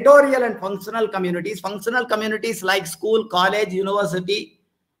having territorial and functional communities. Functional communities like school, college, university,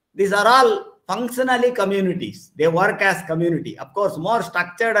 these are all functionally communities. They work as community. Of course, more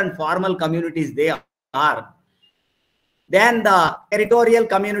structured and formal communities they are. Then the territorial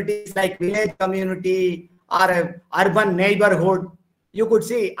communities like village community or urban neighborhood. You could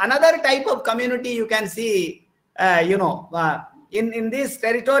see another type of community you can see, in these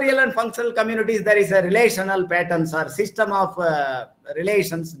territorial and functional communities, there is a relational patterns or system of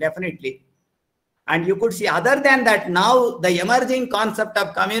relations, definitely. And you could see other than that, now the emerging concept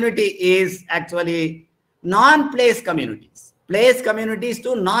of community is actually non-place communities. Place communities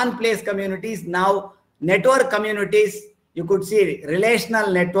to non-place communities. Now network communities, you could see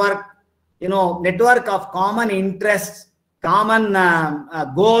relational network, network of common interests, common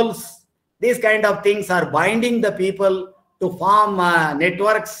goals. These kind of things are binding the people to form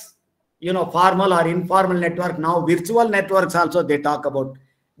networks, formal or informal network. Now virtual networks also they talk about.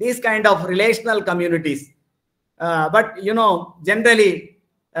 These kind of relational communities. But, generally,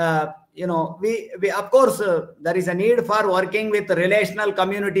 we of course, there is a need for working with relational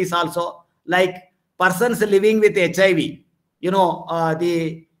communities also, like persons living with HIV,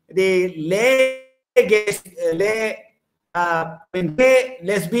 the gay,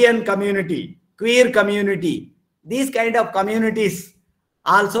 lesbian community, queer community, these kind of communities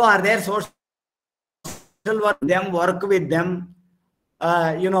also are there. Social work, work with them,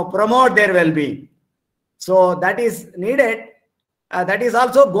 promote their well-being. So that is needed. That is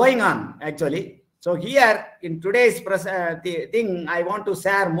also going on, actually. So here in today's thing, I want to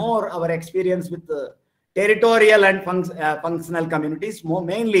share more our experience with territorial and functional communities,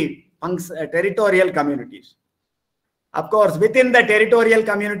 mainly territorial communities. Of course, within the territorial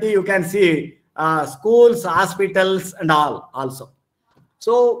community, you can see schools, hospitals, and all also.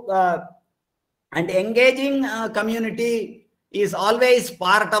 So, and engaging community is always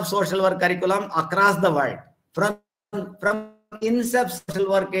part of social work curriculum across the world. From inception social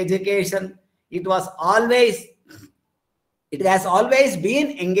work education, it has always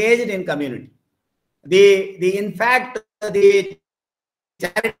been engaged in community. In fact, the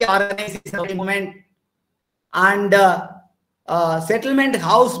charity organization movement and settlement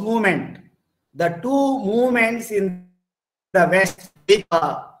house movement, the two movements in the West, which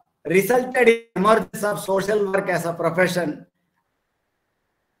resulted in emergence of social work as a profession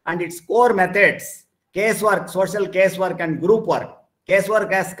and its core methods, casework, social casework, and group work.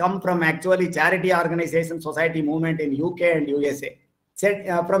 Casework has come from actually charity organization, society movement in UK and USA.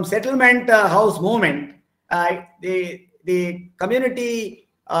 From settlement house movement, the community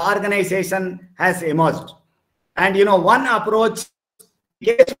organization has emerged. And one approach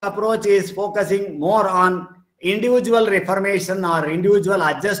is focusing more on individual reformation or individual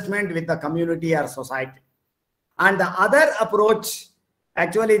adjustment with the community or society. And the other approach,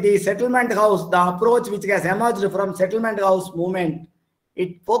 actually the settlement house, the approach which has emerged from settlement house movement,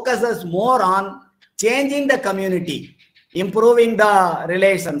 it focuses more on changing the community, improving the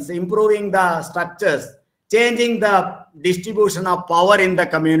relations, improving the structures, changing the distribution of power in the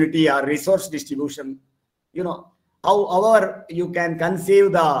community or resource distribution. However you can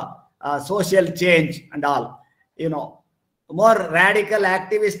conceive the social change and all, more radical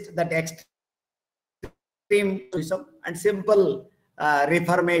activist, that extreme and simple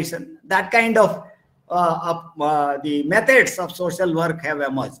reformation, that kind of the methods of social work have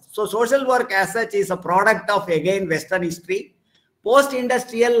emerged. So social work as such is a product of, again, Western history.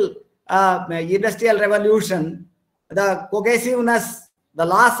 Post-industrial industrial revolution, the cohesiveness, the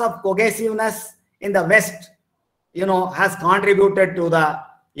loss of cohesiveness in the West, has contributed to the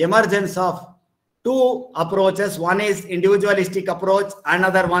emergence of two approaches. One is individualistic approach,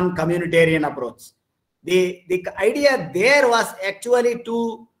 another one communitarian approach. The idea there was actually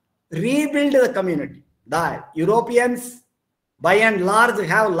to rebuild the community. The Europeans, by and large,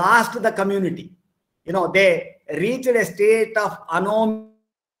 have lost the community. They reached a state of anomie,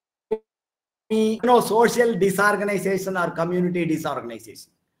 social disorganization or community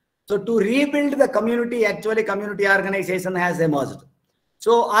disorganization. So to rebuild the community, actually community organization has emerged.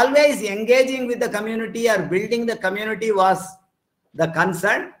 So always engaging with the community or building the community was the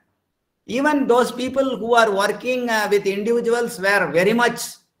concern. Even those people who are working with individuals were very much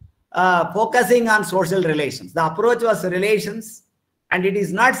focusing on social relations. The approach was relations, and it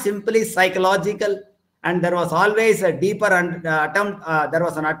is not simply psychological. And there was always a deeper attempt. There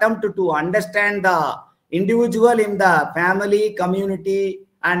was an attempt to understand the individual in the family, community,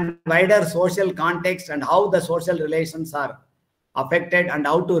 and wider social context, and how the social relations are affected, and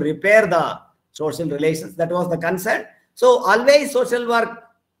how to repair the social relations. That was the concern. So always social work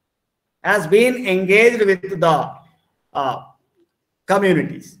has been engaged with the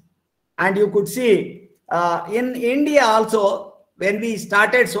communities. And you could see in India also, when we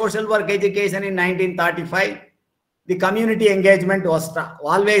started social work education in 1935, the community engagement was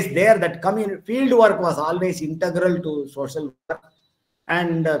always there. That field work was always integral to social work,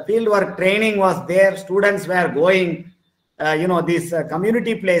 and field work training was there. Students were going, this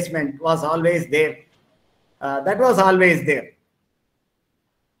community placement was always there. That was always there.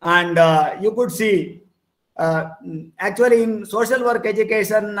 And you could see, actually in social work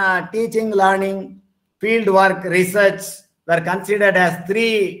education, teaching, learning, field work, research were considered as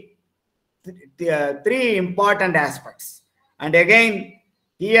three important aspects. And again,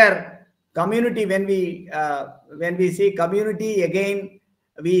 here community, when we see community, again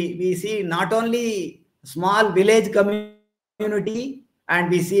we see not only small village community,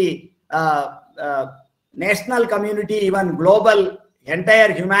 and we see national community, even global,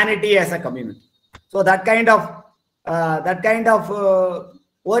 entire humanity as a community. So that kind of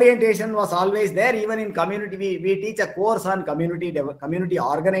orientation was always there. Even in community, we teach a course on community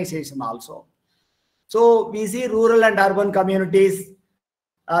organization also. So we see rural and urban communities,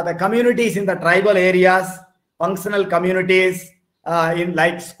 the communities in the tribal areas, functional communities, in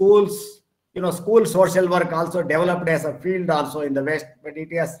like schools. School social work also developed as a field also in the West, but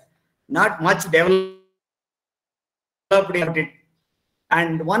it has not much developed in it.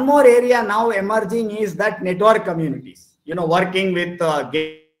 And one more area now emerging is that network communities, working with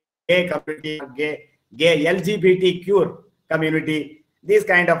gay community, gay LGBTQ community, these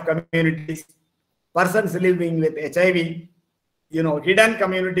kind of communities, persons living with HIV, hidden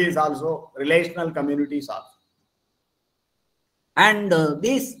communities also, relational communities also. And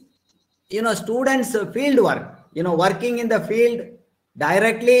these, students field work, working in the field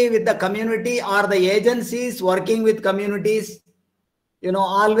directly with the community, or the agencies working with communities,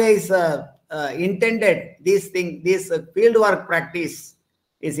 always intended this field work practice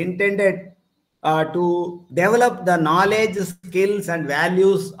is intended to develop the knowledge, skills, and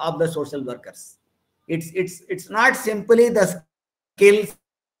values of the social workers. It's not simply the skills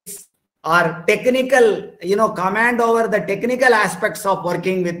or technical, command over the technical aspects of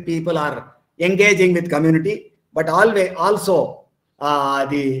working with people or engaging with community, but always also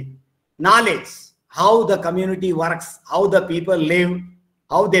the knowledge, how the community works, how the people live,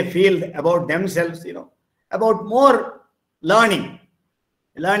 how they feel about themselves, about more learning.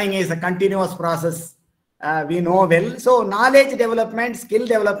 Learning is a continuous process, we know well. So knowledge development, skill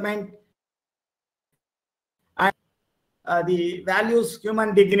development, and the values,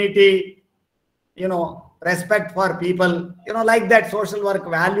 human dignity, respect for people, like that social work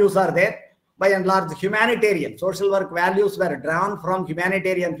values are there. By and large, humanitarian social work values were drawn from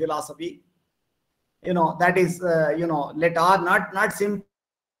humanitarian philosophy. That is, let all not simply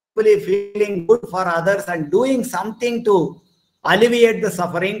feeling good for others and doing something to alleviate the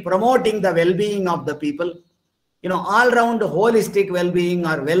suffering, promoting the well-being of the people, all round holistic well-being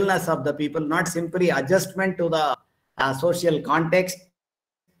or wellness of the people, not simply adjustment to the social context.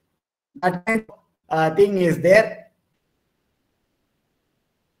 That kind of thing is there.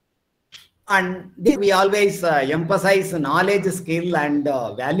 And we always emphasize knowledge, skill, and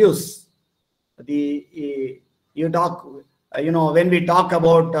values. When we talk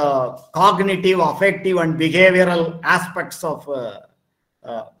about cognitive, affective, and behavioral aspects of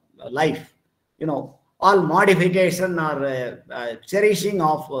life, all modification or cherishing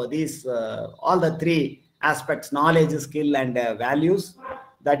of these, all the three aspects, knowledge, skill, and values,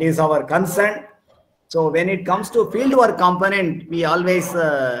 that is our concern. So when it comes to fieldwork component, we always,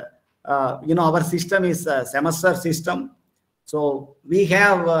 our system is a semester system. So we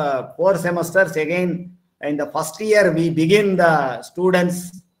have 4 semesters. Again, in the first year, we begin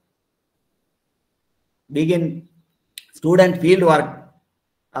student field work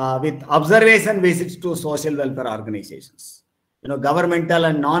with observation visits to social welfare organizations. Governmental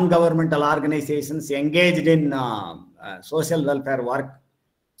and non-governmental organizations engaged in social welfare work.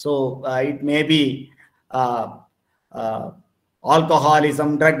 So it may be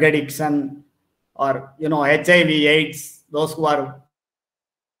alcoholism, drug addiction, or HIV, AIDS, those who are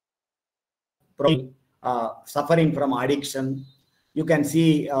suffering from addiction. You can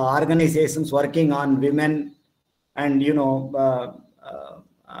see organizations working on women and,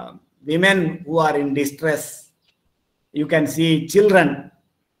 women who are in distress. You can see children,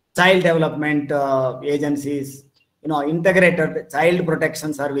 child development agencies, integrated child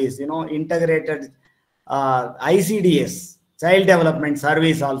protection service, integrated ICDS, child development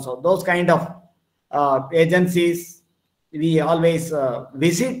service also. Those kind of agencies, we always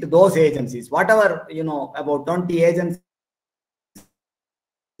visit those agencies. Whatever, about 20 agencies,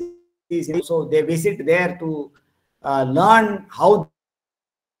 so they visit there to learn how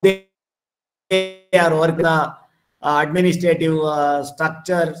they are working, administrative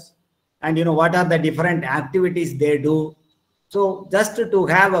structures, and what are the different activities they do. So just to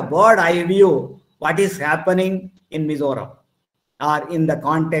have a broad eye view what is happening in Mizoram or in the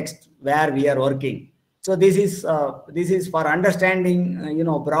context where we are working. So this is for understanding,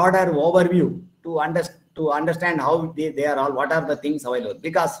 broader overview to understand how they are all, what are the things available,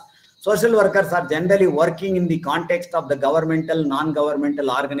 because social workers are generally working in the context of the governmental, non-governmental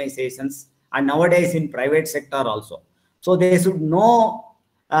organizations, and nowadays in private sector also. So they should know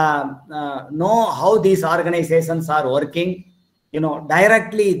how these organizations are working.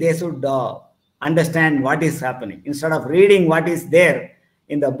 Directly they should understand what is happening. Instead of reading what is there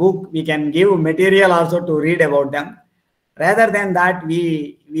in the book, we can give material also to read about them. Rather than that,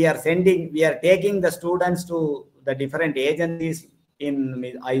 we are taking the students to the different agencies in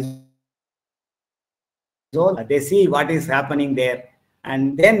Aizawl. They see what is happening there,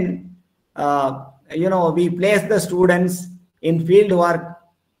 and then we place the students in field work.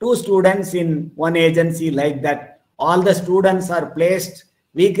 2 students in one agency, like that. All the students are placed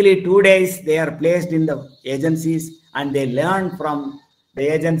weekly, 2 days they are placed in the agencies, and they learn from the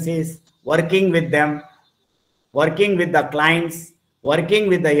agencies, working with them, working with the clients, working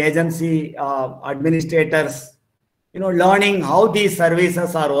with the agency administrators, learning how these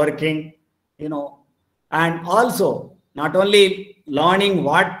services are working, and also not only learning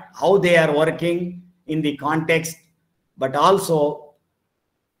how they are working in the context, but also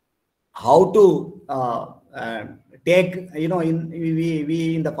how to take,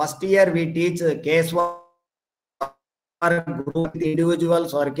 in the first year we teach casework, group with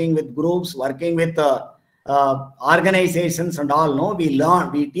individuals, working with groups, working with organizations and all. No,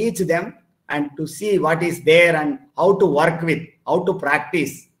 we teach them and to see what is there and how to work with, how to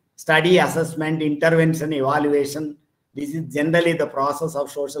practice, study, assessment, intervention, evaluation. This is generally the process of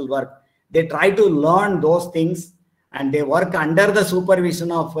social work. They try to learn those things, and they work under the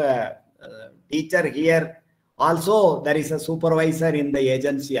supervision of a teacher here. Also, there is a supervisor in the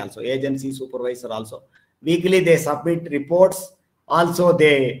agency also, agency supervisor also. Weekly they submit reports. Also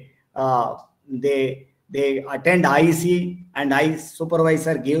they attend IC, and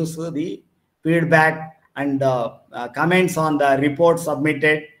supervisor gives the feedback and comments on the report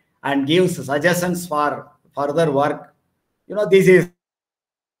submitted, and gives suggestions for further work. This is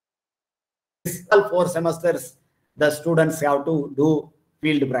all 4 semesters the students have to do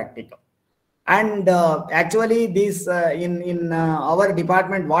field practical. And actually this in our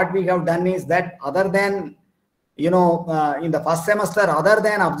department, what we have done is that, other than in the first semester, other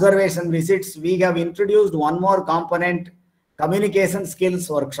than observation visits, we have introduced one more component, communication skills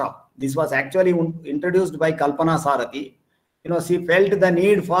workshop. This was actually introduced by Kalpana Sarathi. She felt the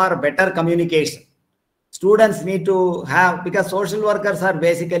need for better communication. Students need to have, because social workers are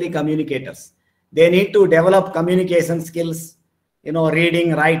basically communicators. They need to develop communication skills,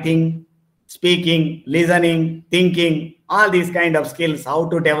 reading, writing, speaking, listening, thinking, all these kind of skills, how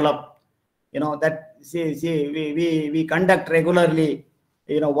to develop, that. We conduct regularly,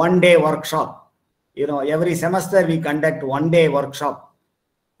 1-day workshop. Every semester we conduct 1-day workshop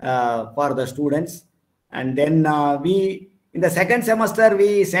for the students. And then in the second semester,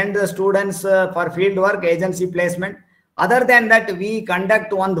 we send the students for field work, agency placement. Other than that, we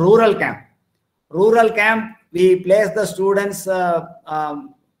conduct one rural camp. Rural camp, we place the students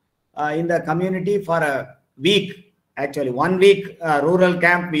in the community for a week. Actually, 1 week rural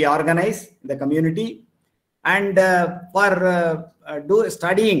camp we organize in the community, and for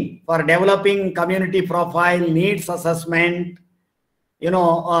studying, for developing community profile, needs assessment.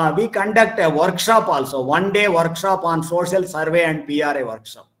 We conduct a workshop also, 1-day workshop on social survey and PRA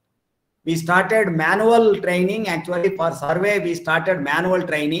workshop. We started manual training. Actually, for survey, we started manual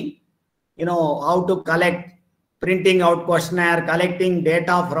training. How to collect, printing out questionnaire, collecting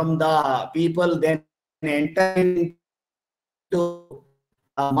data from the people, then entering to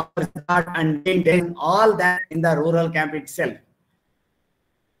and maintain all that in the rural camp itself.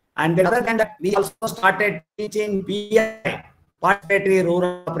 And then, other than that, we also started teaching PI, participatory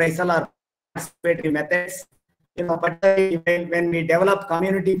rural appraisal or participatory methods, particularly when we develop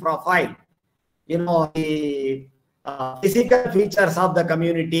community profile, the physical features of the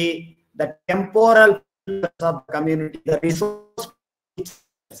community, the temporal features of the community, the resource features.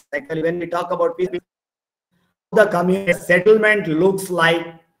 Actually, when we talk about the community settlement looks like,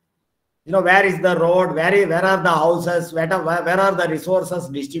 where is the road, where are the houses, where are the resources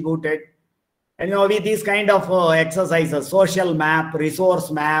distributed, and with these kind of exercises, social map,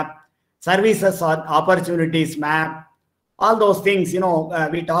 resource map, services or opportunities map, all those things,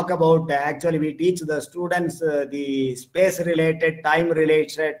 we talk about. Actually, we teach the students the space related, time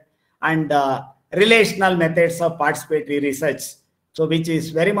related, and relational methods of participatory research. So which is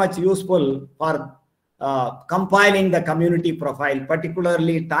very much useful for compiling the community profile,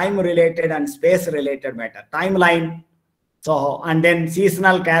 particularly time related and space related matter, timeline. So, and then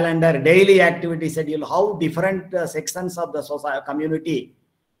seasonal calendar, daily activity schedule, how different sections of the society community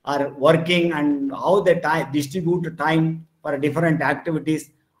are working and how they distribute time for different activities.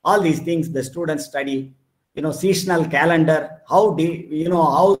 All these things the students study. Seasonal calendar, how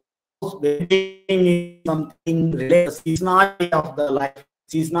how something related to seasonality of the life,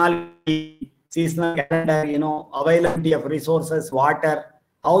 seasonal calendar, availability of resources, water,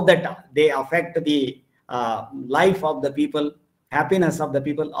 how that they affect the life of the people, happiness of the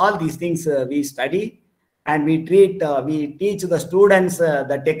people. All these things we study, and we teach the students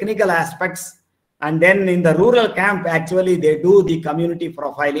the technical aspects. And then in the rural camp, actually they do the community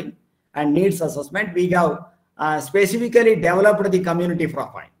profiling and needs assessment. We have specifically developed the community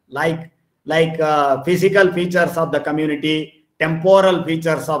profile, like physical features of the community, temporal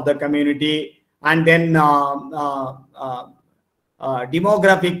features of the community, and then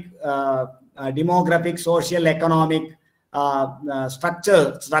demographic, social, economic,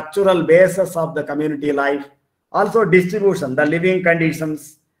 structural basis of the community life. Also distribution, the living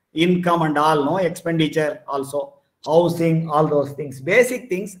conditions, income and all, no expenditure, also housing, all those things, basic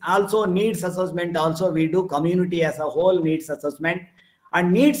things. Also needs assessment. Also we do community as a whole needs assessment,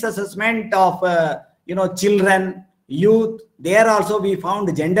 and needs assessment of children, youth. There also we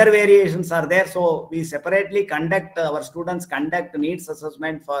found gender variations are there, so we separately conduct, our students conduct needs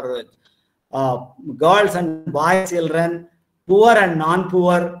assessment for girls and boys children, poor and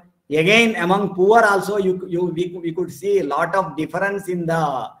non-poor. Again, among poor also we could see a lot of difference in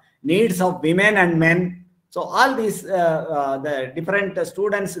the needs of women and men. So all these the different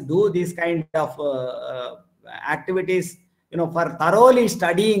students do this kind of activities, for thoroughly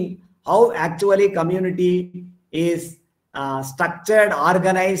studying how actually community is structured,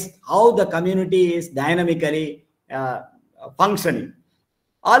 organized, how the community is dynamically functioning.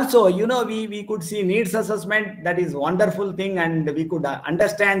 Also, we could see needs assessment. That is wonderful thing, and we could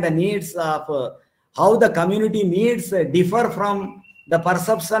understand the needs of how the community needs differ from the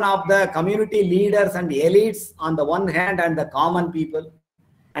perception of the community leaders and elites on the one hand, and the common people,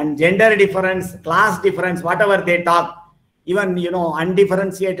 and gender difference, class difference, whatever they talk. Even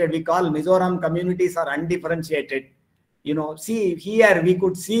undifferentiated, we call Mizoram communities are undifferentiated. See here we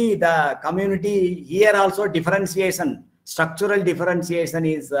could see the community here also differentiation, structural differentiation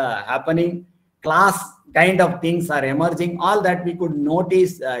is happening, class kind of things are emerging. All that we could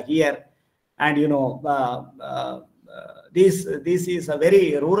notice here. And this is a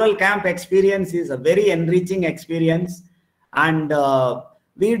very rural camp experience, is a very enriching experience. And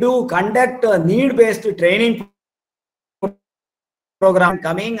we do conduct a need-based training program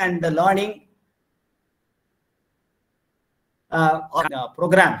coming and learning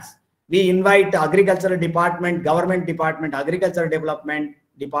programs. We invite agricultural department, government department, agricultural development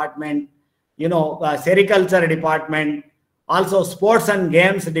department, sericulture department, also sports and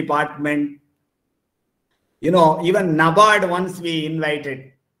games department, even NABARD once we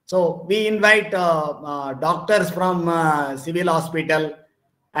invited. So we invite doctors from civil hospital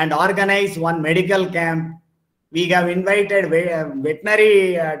and organize one medical camp. We have invited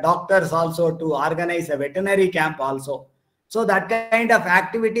veterinary doctors also to organize a veterinary camp also. So that kind of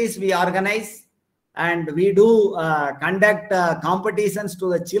activities we organize, and we do conduct competitions to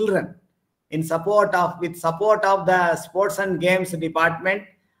the children with support of the sports and games department.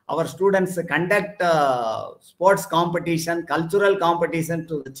 Our students conduct sports competition, cultural competition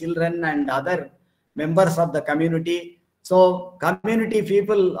to the children and other members of the community. So community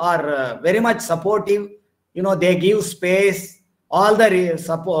people are very much supportive. They give space, all the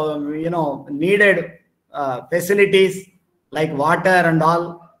support, needed facilities like water and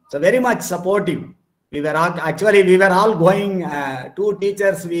all. So very much supportive. We were all going, two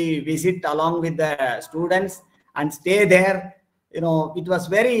teachers we visit along with the students and stay there. It was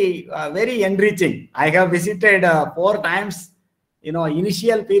very enriching. I have visited 4 times,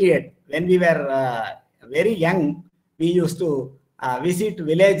 initial period, when we were very young, we used to visit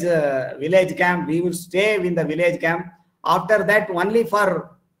village camp. We would stay in the village camp. After that, only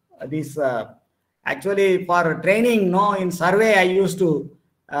for this actually for training, no, in survey I used to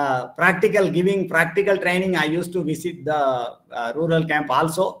giving practical training. I used to visit the rural camp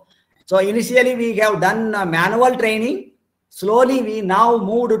also. So initially we have done manual training. Slowly we now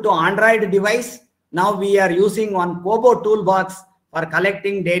moved to Android device. Now we are using one Kobo toolbox for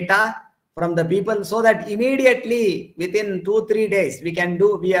collecting data from the people, so that immediately within 2-3 days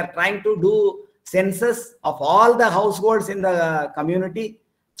we are trying to do census of all the households in the community,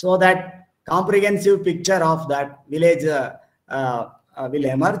 so that comprehensive picture of that village will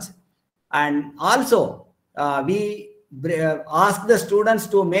emerge. And also we ask the students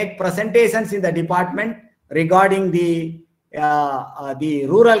to make presentations in the department regarding the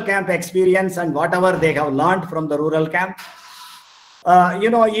rural camp experience and whatever they have learned from the rural camp.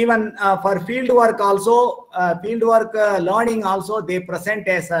 Even for field work also, learning also, they present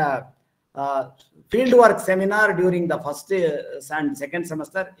as a field work seminar during the first and second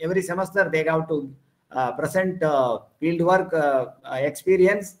semester. Every semester they have to present field work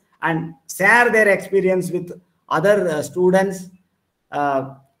experience and share their experience with other students.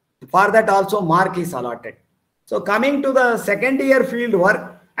 For that also mark is allotted. So coming to the second year field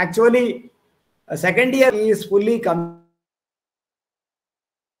work, actually second year is fully rural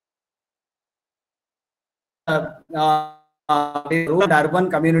and urban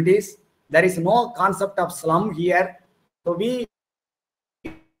communities. There is no concept of slum here. So we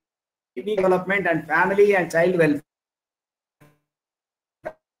development and family and child welfare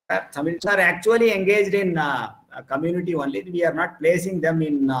are actually engaged in community only. We are not placing them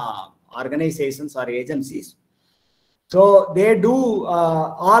in organizations or agencies. So they do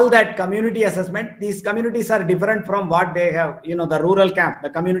all that community assessment. These communities are different from what they have, the rural camp, the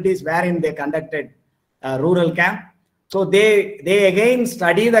communities wherein they conducted rural camp. So they again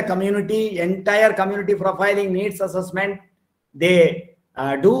study the community, entire community profiling, needs assessment they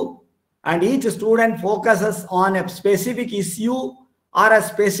do, and each student focuses on a specific issue or a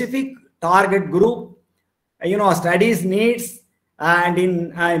specific target group, studies needs, and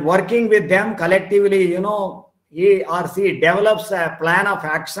in working with them collectively, he or she develops a plan of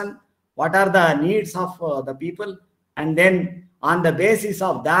action. What are the needs of the people? And then on the basis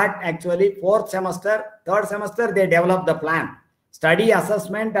of that, actually third semester, they develop the plan, study,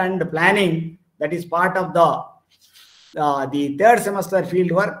 assessment, and planning. That is part of the third semester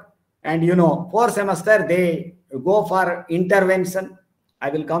field work. And fourth semester, they go for intervention. I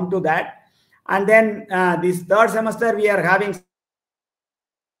will come to that. And then this third semester, we are having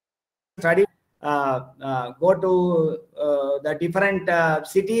study, go to the different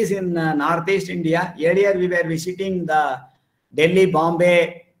cities in Northeast India. Earlier, we were visiting the Delhi,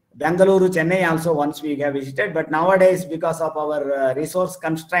 Bombay, Bengaluru, Chennai also once we have visited. But nowadays, because of our resource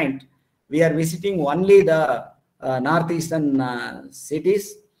constraint, we are visiting only the northeastern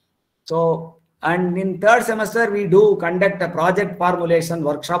cities. So, and in third semester, we do conduct a project formulation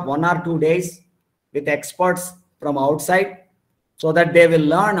workshop 1 or 2 days with experts from outside, so that they will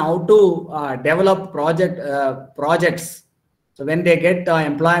learn how to develop projects. So when they get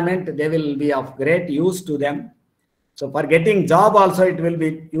employment, they will be of great use to them. So for getting job also, it will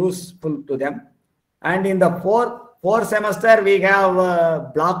be useful to them. And in the fourth semester, we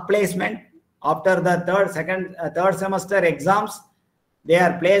have block placement. After the third semester exams, they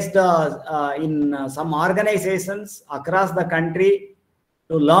are placed in some organizations across the country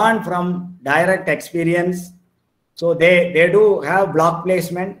to learn from direct experience. So they do have block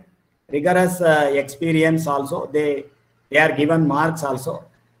placement, rigorous experience also. They are given marks also.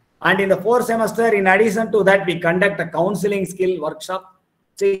 And in the fourth semester, in addition to that, we conduct a counseling skill workshop.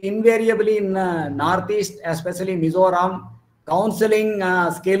 So invariably in Northeast, especially Mizoram, counseling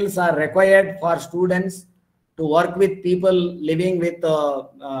skills are required for students to work with people living with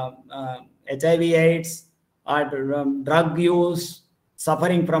HIV/AIDS or drug use,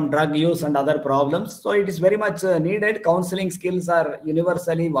 suffering from drug use and other problems. So it is very much needed. Counseling skills are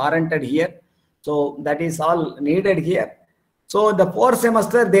universally warranted here. So that is all needed here. So the fourth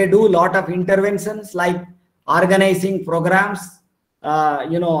semester, they do a lot of interventions like organizing programs,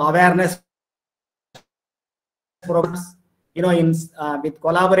 awareness programs, with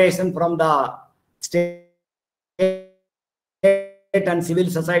collaboration from the state and civil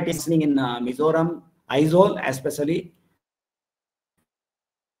society in Mizoram, Aizawl especially.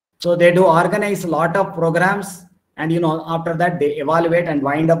 So they do organize a lot of programs, and after that they evaluate and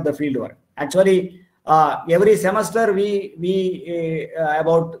wind up the field work. Actually, every semester we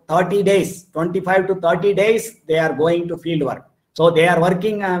about 30 days, 25 to 30 days, they are going to field work. So they are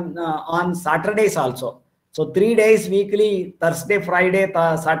working on Saturdays also. So 3 days weekly, Thursday, Friday,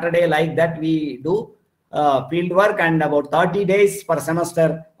 Saturday, like that we do field work, and about 30 days per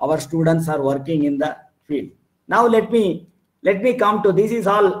semester our students are working in the field. Now let me come to, this is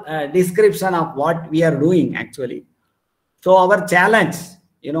all description of what we are doing actually. So our challenge,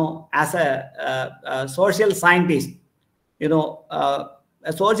 as a social scientist,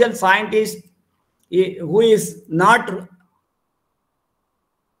 a social scientist who is not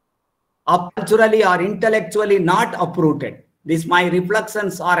culturally or intellectually not uprooted. These my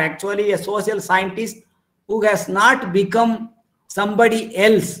reflections are actually a social scientist who has not become somebody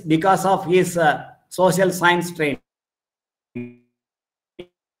else because of his social science training. In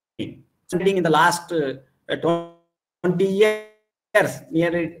the last 20 years,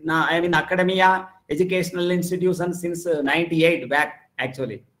 I am in academia, educational institutions since 98 back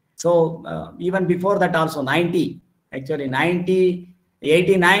actually. So even before that also 90, actually 90,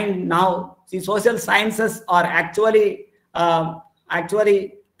 89 now. See, social sciences are actually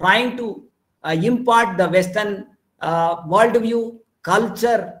trying to impart the Western worldview,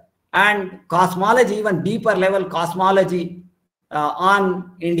 culture, and cosmology, even deeper level cosmology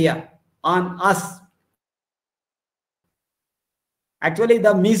on India, on us. Actually,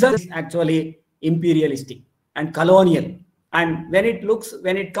 the mission is actually imperialistic and colonial. And when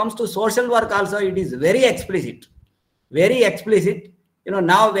it comes to social work also, it is very explicit, very explicit.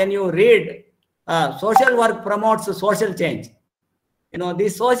 Now when you read social work promotes social change.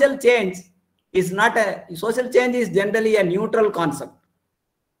 This social change is not social change is generally a neutral concept.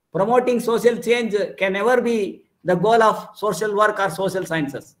 Promoting social change can never be the goal of social work or social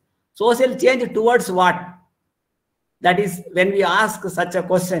sciences. Social change towards what? That is, when we ask such a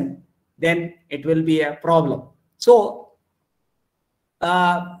question, then it will be a problem. So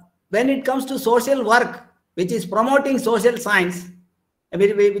when it comes to social work, which is promoting social science,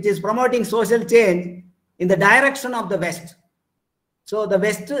 which is promoting social change in the direction of the West. So the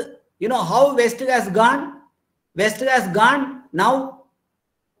West, how West has gone? West has gone now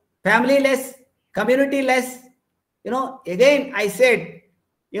family-less, community-less. Again, I said,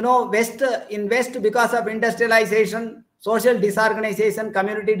 West, because of industrialization, social disorganization,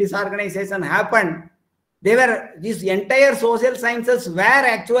 community disorganization happened. These entire social sciences were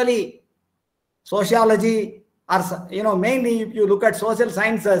actually sociology, or mainly if you look at social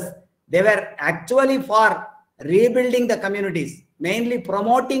sciences, they were actually for rebuilding the communities, mainly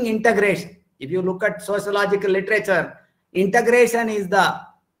promoting integration. If you look at sociological literature, integration is the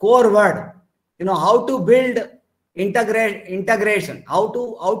core word. How to build integration, how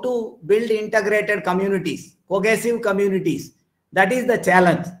to build integrated communities, cohesive communities. That is the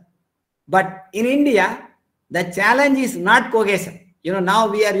challenge. But in India, the challenge is not cohesion. Now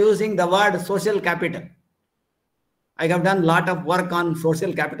we are using the word social capital. I have done a lot of work on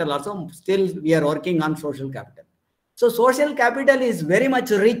social capital also. Still, we are working on social capital. So social capital is very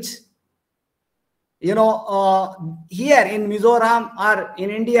much rich. Here in Mizoram or in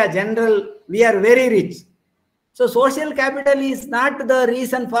India general, we are very rich. So social capital is not the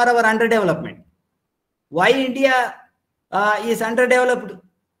reason for our underdevelopment. Why India is underdeveloped?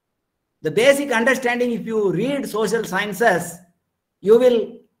 The basic understanding, if you read social sciences, you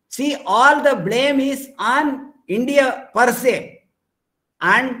will see all the blame is on India per se.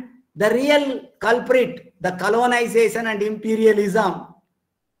 And the real culprit, the colonization and imperialism,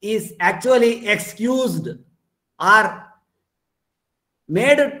 is actually excused or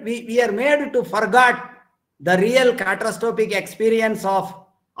made. We are made to forget the real catastrophic experience of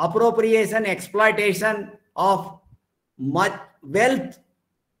appropriation, exploitation of much wealth,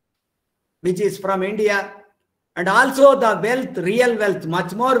 which is from India, and also the wealth, real wealth,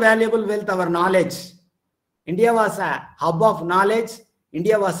 much more valuable wealth, our knowledge. India was a hub of knowledge.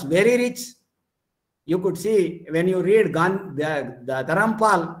 India was very rich. You could see when you read the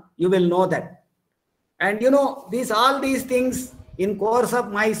Dharampal, you will know that. And all these things in course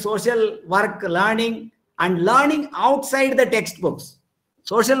of my social work learning and learning outside the textbooks.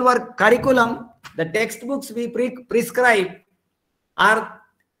 Social work curriculum, the textbooks we prescribe are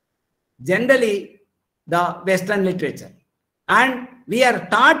generally the Western literature. And we are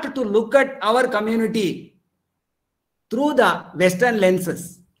taught to look at our community through the Western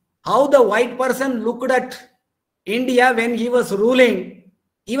lenses. How the white person looked at India when he was ruling,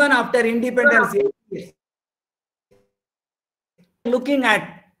 even after independence, looking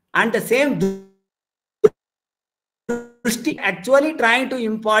at, and the same actually trying to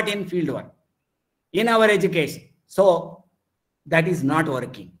impart in fieldwork, in our education. So that is not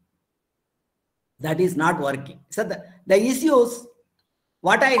working. That is not working. So the issues,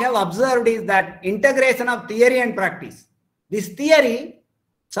 what I have observed is that integration of theory and practice. this theory,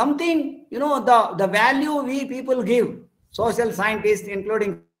 something, the value we people give, social scientists,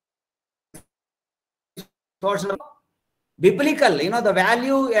 including social, biblical, the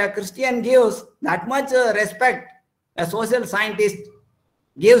value a Christian gives, that much respect a social scientist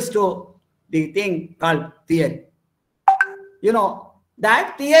gives to the thing called theory.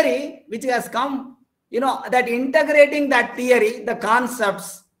 That theory which has come, that integrating that theory, the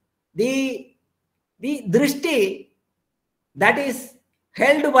concepts, the drishti that is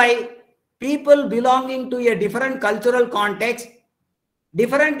held by people belonging to a different cultural context,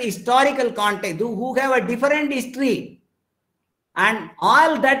 different historical context, who have a different history, and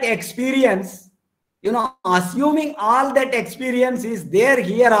all that experience, assuming all that experience is there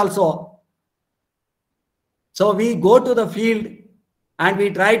here also. So we go to the field and we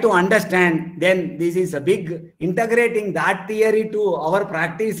try to understand, then this is a big integrating that theory to our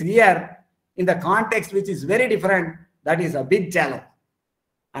practice here in the context which is very different. That is a big challenge.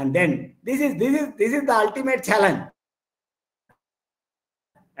 And then this is the ultimate challenge.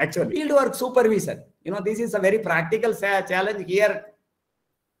 Actually, fieldwork supervision. This is a very practical challenge here.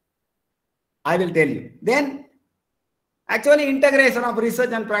 I will tell you. Then actually integration of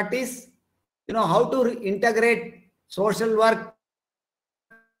research and practice. How to integrate social work,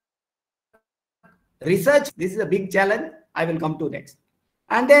 research. This is a big challenge. I will come to next.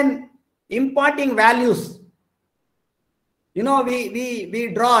 And then imparting values.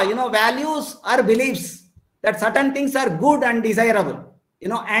 We draw, values are beliefs that certain things are good and desirable.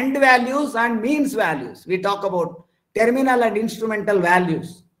 End values and means values. We talk about terminal and instrumental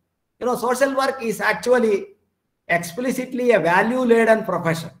values. Social work is actually explicitly a value-laden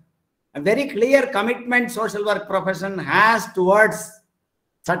profession. A very clear commitment social work profession has towards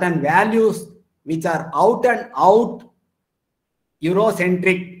certain values which are out and out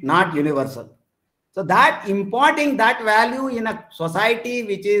Eurocentric, not universal. So that imparting that value in a society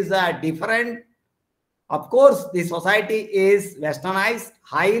which is different, of course, the society is westernized,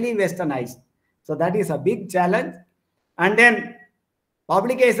 highly westernized. So that is a big challenge. And then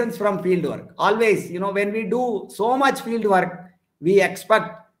publications from fieldwork. Always, when we do so much fieldwork, we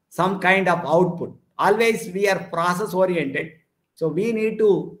expect some kind of output. Always we are process oriented. So we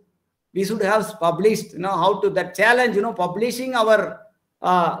should have published, how to that challenge, publishing our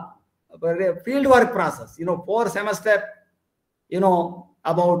fieldwork process, 4 semester,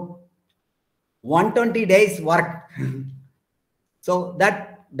 about 120 days work. So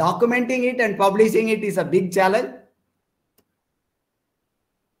that documenting it and publishing it is a big challenge.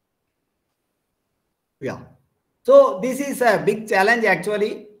 Yeah. So this is a big challenge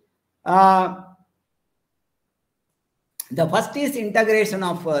actually. The first is integration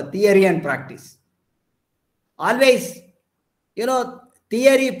of theory and practice. Always,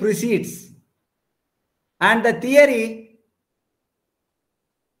 theory precedes, and the theory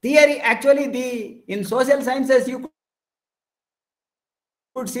actually in social sciences you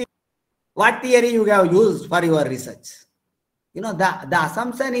could see what theory you have used for your research. The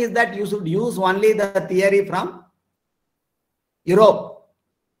assumption is that you should use only the theory from Europe.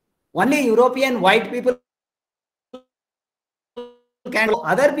 Only European white people can,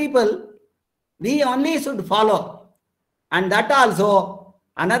 other people we only should follow. And that also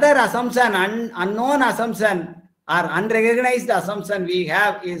another assumption, unknown assumption or unrecognized assumption we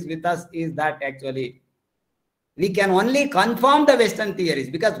have is with us is that actually we can only confirm the Western theories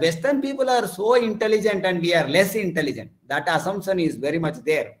because Western people are so intelligent and we are less intelligent. That assumption is very much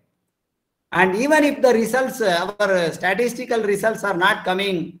there. And even if the results, our statistical results are not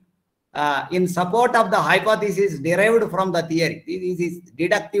coming in support of the hypothesis derived from the theory. This is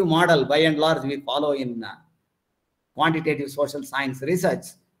deductive model by and large we follow in quantitative social science research.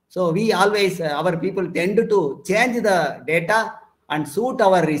 So we always, our people tend to change the data and suit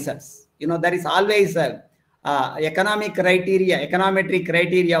our research. There is always econometric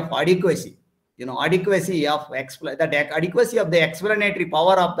criteria of adequacy. Adequacy of adequacy of the explanatory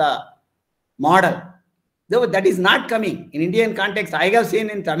power of the model. Though that is not coming in Indian context. I have seen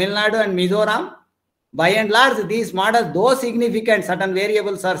in Tamil Nadu and Mizoram, by and large, these models, though significant, certain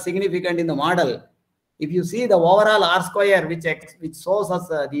variables are significant in the model. If you see the overall R square, which shows us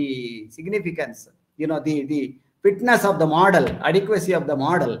the significance, the fitness of the model, adequacy of the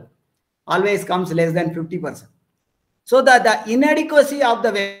model, always comes less than 50%. So the inadequacy of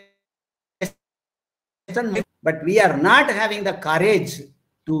the Western, but we are not having the courage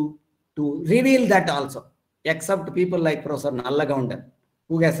to reveal that also, except people like Professor Nallagaundan,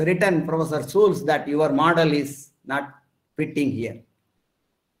 who has written, Professor Schulz, that your model is not fitting here.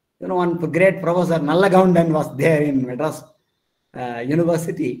 One great Professor Nallagaundan was there in Madras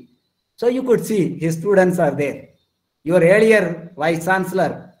University. So you could see his students are there. Your earlier Vice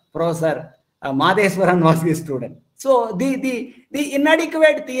Chancellor, Professor Madheswaran was his student. So the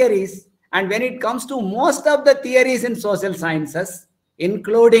inadequate theories, and when it comes to most of the theories in social sciences,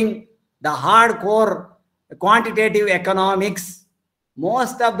 including the hardcore quantitative economics,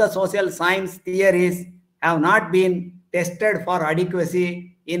 most of the social science theories have not been tested for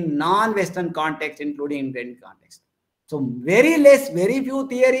adequacy in non-Western context, including Indian context. So very few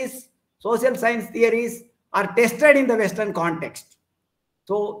theories, social science theories, are tested in the Western context.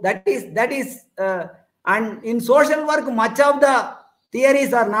 So that is, and in social work, much of the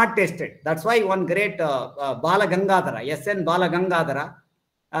theories are not tested. That's why one great Bala Gangadhara, S.N. Bala Gangadhara,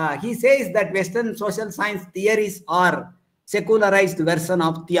 he says that Western social science theories are secularized version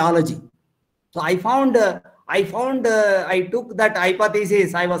of theology. So I took that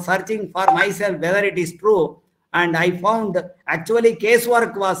hypothesis. I was searching for myself whether it is true, and I found actually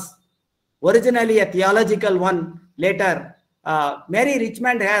casework was originally a theological one. Later, Mary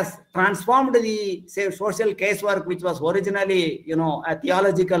Richmond has transformed the social casework, which was originally, a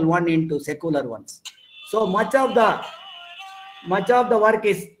theological one, into secular ones. So much of the work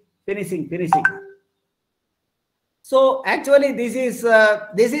is finishing. So actually, this is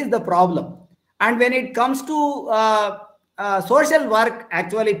the problem. And when it comes to social work,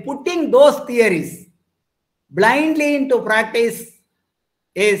 actually putting those theories blindly into practice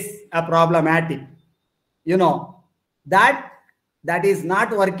is a problematic. That is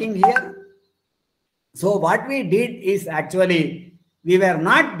not working here. So what we did is, actually, we were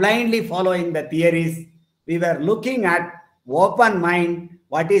not blindly following the theories. We were looking at open mind,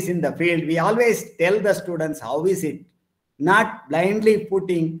 what is in the field. We always tell the students how is it, not blindly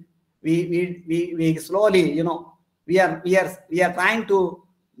putting. We slowly, we are trying to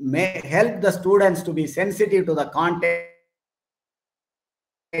help the students to be sensitive to the context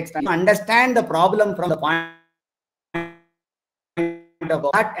and understand the problem from the point of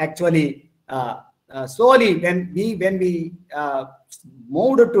that. Actually, slowly, when we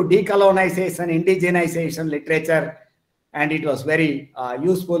moved to decolonization, indigenization literature, and it was very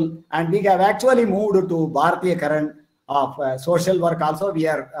useful, and we have actually moved to Bharatiya Karan of social work. Also, we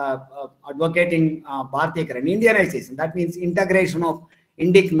are advocating Bharatiya Karan, Indianization. That means integration of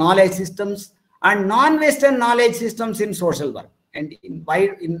Indic knowledge systems and non-Western knowledge systems in social work. And in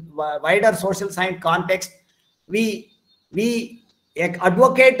wider social science context, we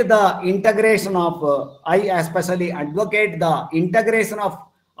advocate the integration of, I especially advocate the integration of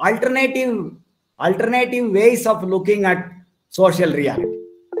alternative ways of looking at social reality,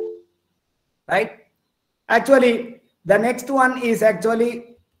 right? Actually, the next one is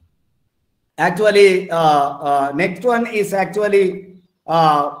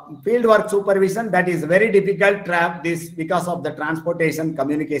fieldwork supervision. That is very difficult this because of the transportation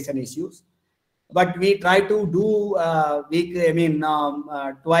communication issues. But we try to do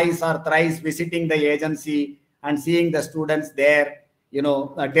twice or thrice visiting the agency and seeing the students there,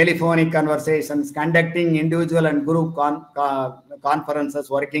 telephonic conversations, conducting individual and group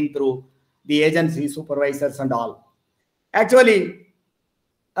conferences, working through the agency supervisors and all. Actually,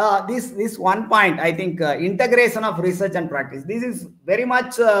 this one point, I think, integration of research and practice. This is very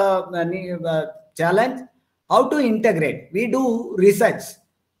much a challenge. How to integrate? We do research.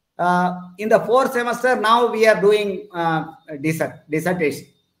 In the fourth semester, now we are doing dissertation.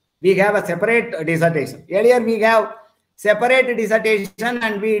 We have a separate dissertation. Earlier, we have separate dissertation,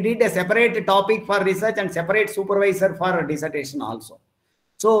 and we did a separate topic for research and separate supervisor for dissertation also.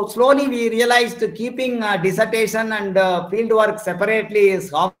 So slowly we realized keeping dissertation and fieldwork separately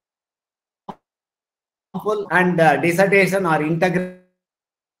is harmful, and dissertation are integrated.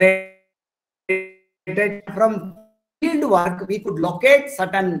 From fieldwork, we could locate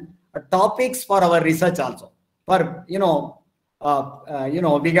certain topics for our research also. For we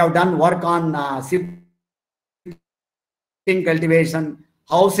have done work on cultivation,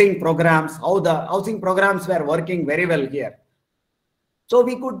 housing programs, how the housing programs were working very well here. So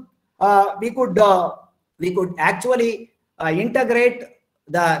we could actually integrate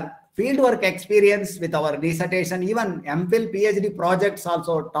the fieldwork experience with our dissertation. Even MPhil, PhD projects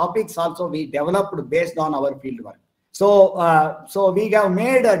also, topics also we developed based on our fieldwork. So we have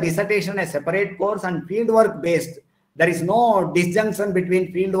made a dissertation a separate course and fieldwork based. There is no disjunction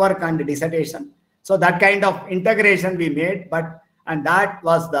between fieldwork and dissertation. So that kind of integration we made, and that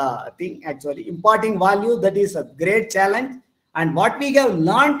was the thing, actually. Imparting value, that is a great challenge. And what we have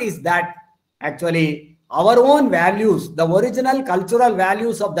learned is that actually our own values, the original cultural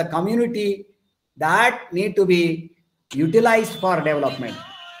values of the community, that need to be utilized for development.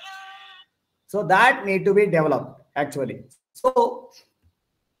 So that need to be developed, actually. So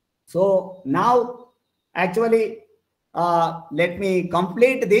now, actually, let me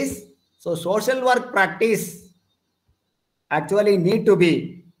complete this. So social work practice actually need to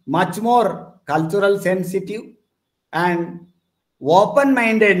be much more cultural sensitive and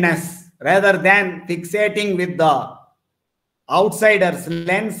open-mindedness rather than fixating with the outsider's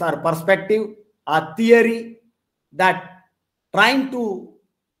lens or perspective or theory that trying to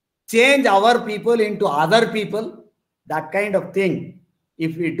change our people into other people, that kind of thing.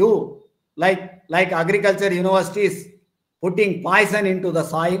 If we do, like agriculture universities putting poison into the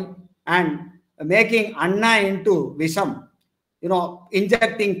soil and making anna into visham,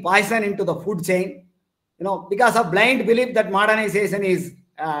 injecting poison into the food chain, because of blind belief that modernization is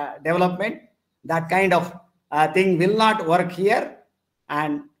development, that kind of thing will not work here.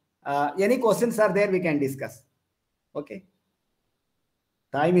 And any questions are there, we can discuss. Okay.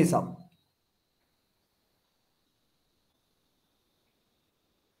 Time is up.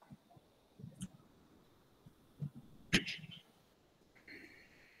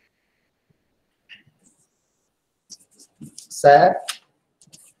 Sir?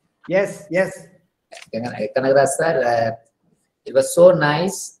 Yes. Kanagaraj sir, it was so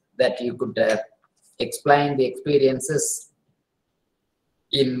nice that you could explain the experiences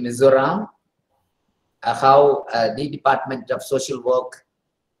in Mizoram, how the Department of Social Work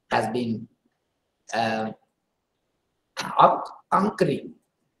has been anchoring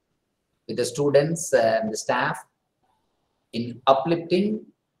with the students and the staff in uplifting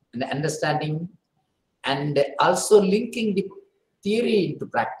and understanding and also linking the theory into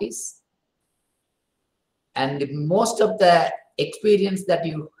practice. And most of the experience that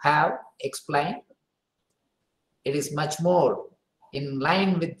you have explained, it is much more in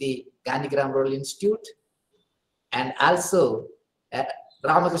line with the Gandhigram Rural Institute and also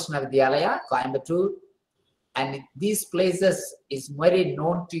Ramakrishna Vidyalaya, Coimbatore, and these places is very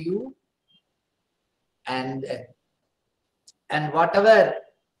known to you, and whatever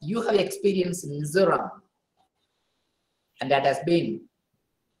you have experienced in Mizoram, and that has been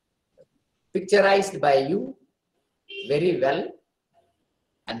picturized by you very well,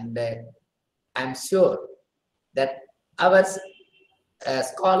 and I'm sure that our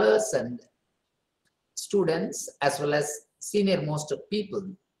scholars and students as well as senior most people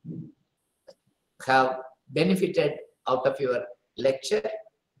have benefited out of your lecture.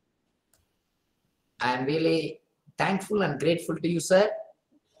 I am really thankful and grateful to you, sir.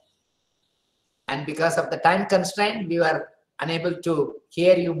 And because of the time constraint, we were unable to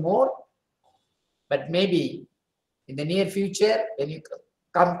hear you more. But maybe in the near future, when you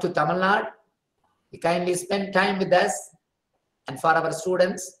come to Tamil Nadu, you kindly spend time with us and for our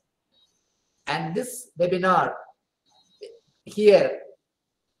students. And this webinar here,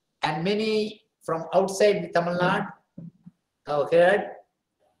 and many from outside the Tamil Nadu have heard.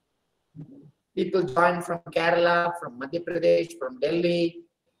 People join from Kerala, from Madhya Pradesh, from Delhi,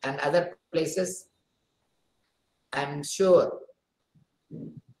 and other places. I'm sure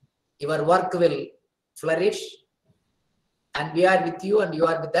your work will flourish, and we are with you and you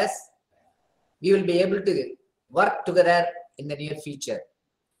are with us. We will be able to work together in the near future.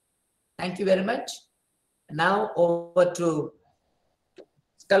 Thank you very much. Now over to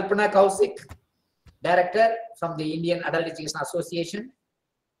Kalpana Kausik, Director from the Indian Adult Education Association,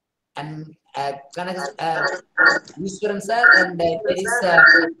 and Eastern sir, and there is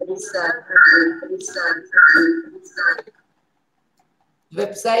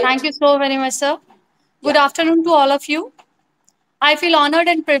website. Thank you so very much, sir. Good afternoon to all of you. I feel honored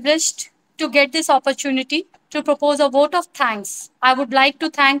and privileged to get this opportunity to propose a vote of thanks. I would like to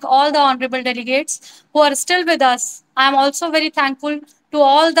thank all the honorable delegates who are still with us. I am also very thankful to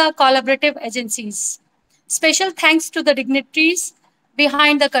all the collaborative agencies. Special thanks to the dignitaries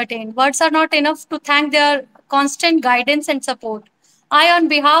behind the curtain. Words are not enough to thank their constant guidance and support. I, on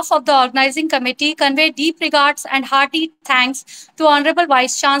behalf of the organizing committee, convey deep regards and hearty thanks to Honorable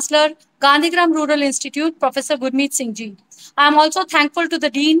Vice Chancellor, Gandhigram Rural Institute, Professor Gurmeet Singh Ji. I am also thankful to the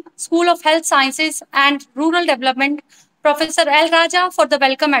Dean, School of Health Sciences and Rural Development, Professor L. Raja, for the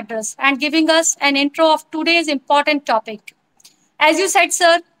welcome address and giving us an intro of today's important topic. As you said,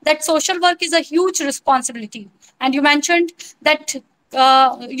 sir, that social work is a huge responsibility. And you mentioned that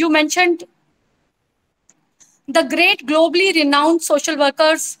the great globally renowned social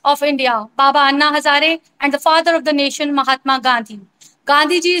workers of India, Baba Anna Hazare, and the father of the nation, Mahatma Gandhi.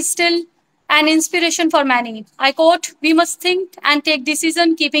 Gandhiji is still an inspiration for many. I quote, "We must think and take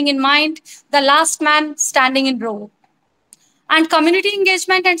decision keeping in mind the last man standing in row." And community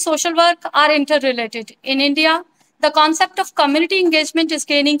engagement and social work are interrelated. In India, the concept of community engagement is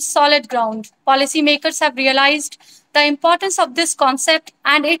gaining solid ground. Policymakers have realized the importance of this concept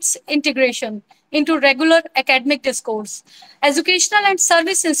and its integration into regular academic discourse. Educational and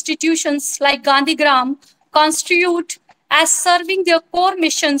service institutions like Gandhigram constitute as serving their core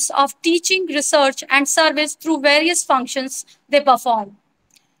missions of teaching, research, and service through various functions they perform.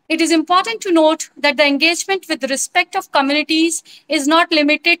 It is important to note that the engagement with respect of communities is not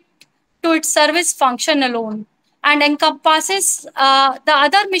limited to its service function alone and encompasses the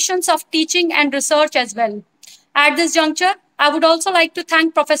other missions of teaching and research as well. At this juncture, I would also like to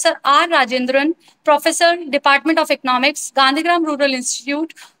thank Professor R. Rajendran, Professor, Department of Economics, Gandhigram Rural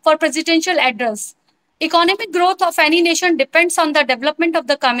Institute, for presidential address. Economic growth of any nation depends on the development of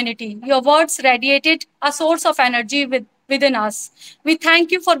the community. Your words radiated a source of energy within us. We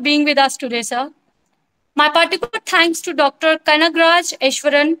thank you for being with us today, sir. My particular thanks to Dr. Kanagraj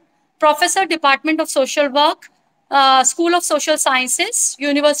Eshwaran, Professor, Department of Social Work, School of Social Sciences,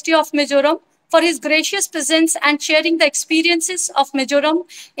 University of Mizoram, for his gracious presence and sharing the experiences of Mizoram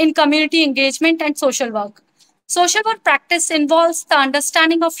in community engagement and social work. Social work practice involves the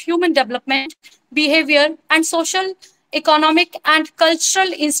understanding of human development, behavior, and social, economic, and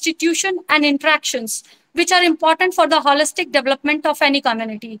cultural institution and interactions, which are important for the holistic development of any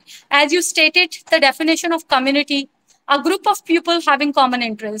community. As you stated, the definition of community, a group of people having common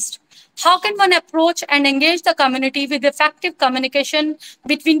interest. How can one approach and engage the community with effective communication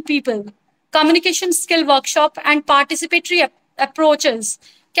between people? Communication skill workshop and participatory approaches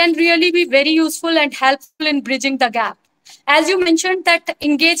can really be very useful and helpful in bridging the gap. As you mentioned, that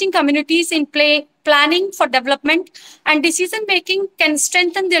engaging communities in planning for development and decision making can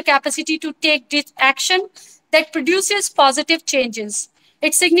strengthen their capacity to take action that produces positive changes.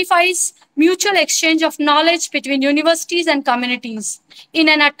 It signifies mutual exchange of knowledge between universities and communities in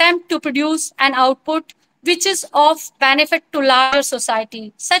an attempt to produce an output which is of benefit to larger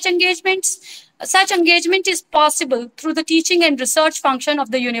society. Such engagement is possible through the teaching and research function of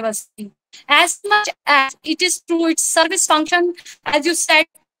the university. As much as it is through its service function, as you said,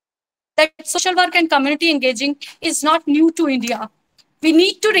 that social work and community engaging is not new to India. We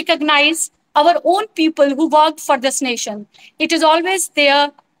need to recognize our own people who worked for this nation. It is always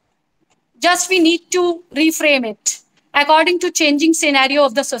there, just we need to reframe it according to changing scenario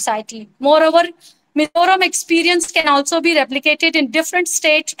of the society. Moreover, Mizoram experience can also be replicated in different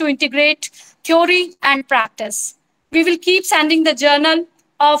states to integrate theory and practice. We will keep sending the journal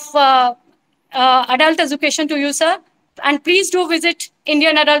of adult education to you, sir. And please do visit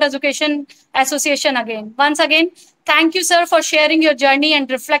Indian Adult Education Association again. Once again, thank you, sir, for sharing your journey and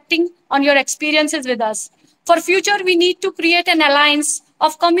reflecting on your experiences with us. For future, we need to create an alliance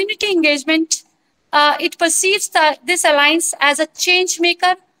of community engagement. It perceives this alliance as a change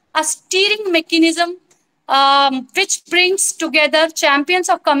maker, a steering mechanism, which brings together champions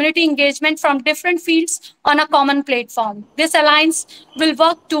of community engagement from different fields on a common platform. This alliance will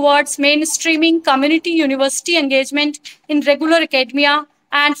work towards mainstreaming community university engagement in regular academia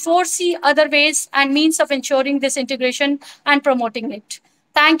and foresee other ways and means of ensuring this integration and promoting it.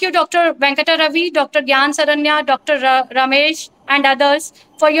 Thank you, Dr. Venkata Ravi, Dr. Gyan Saranya, Dr. Ramesh, and others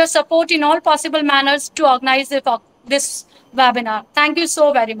for your support in all possible manners to organize this webinar. Thank you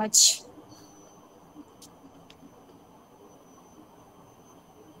so very much.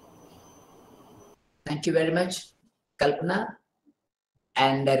 Thank you very much, Kalpana.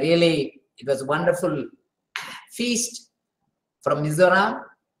 And really, it was a wonderful feast from Mizoram.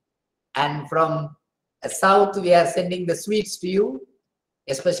 And from south, we are sending the sweets to you,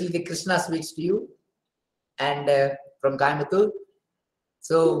 especially the Krishna sweets to you, and from Coimbatore.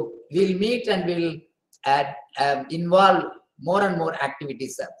 So we'll meet and we'll involve more and more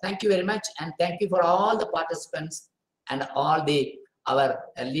activities, sir. Thank you very much. And thank you for all the participants and all our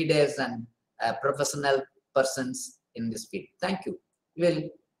leaders and professional persons in this field. Thank you. We'll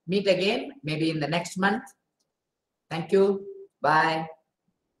meet again maybe in the next month. Thank you. Bye.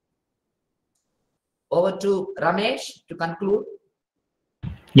 Over to Ramesh to conclude.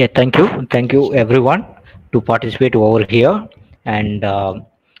 Yeah, thank you. Thank you, everyone, to participate over here and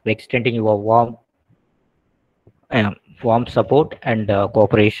extending your warm support and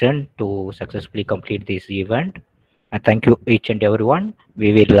cooperation to successfully complete this event. And thank you, each and everyone.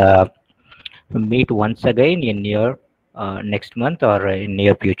 We will meet once again in near next month or in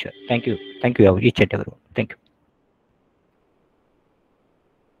near future. Thank you. Thank you, each and everyone. Thank you.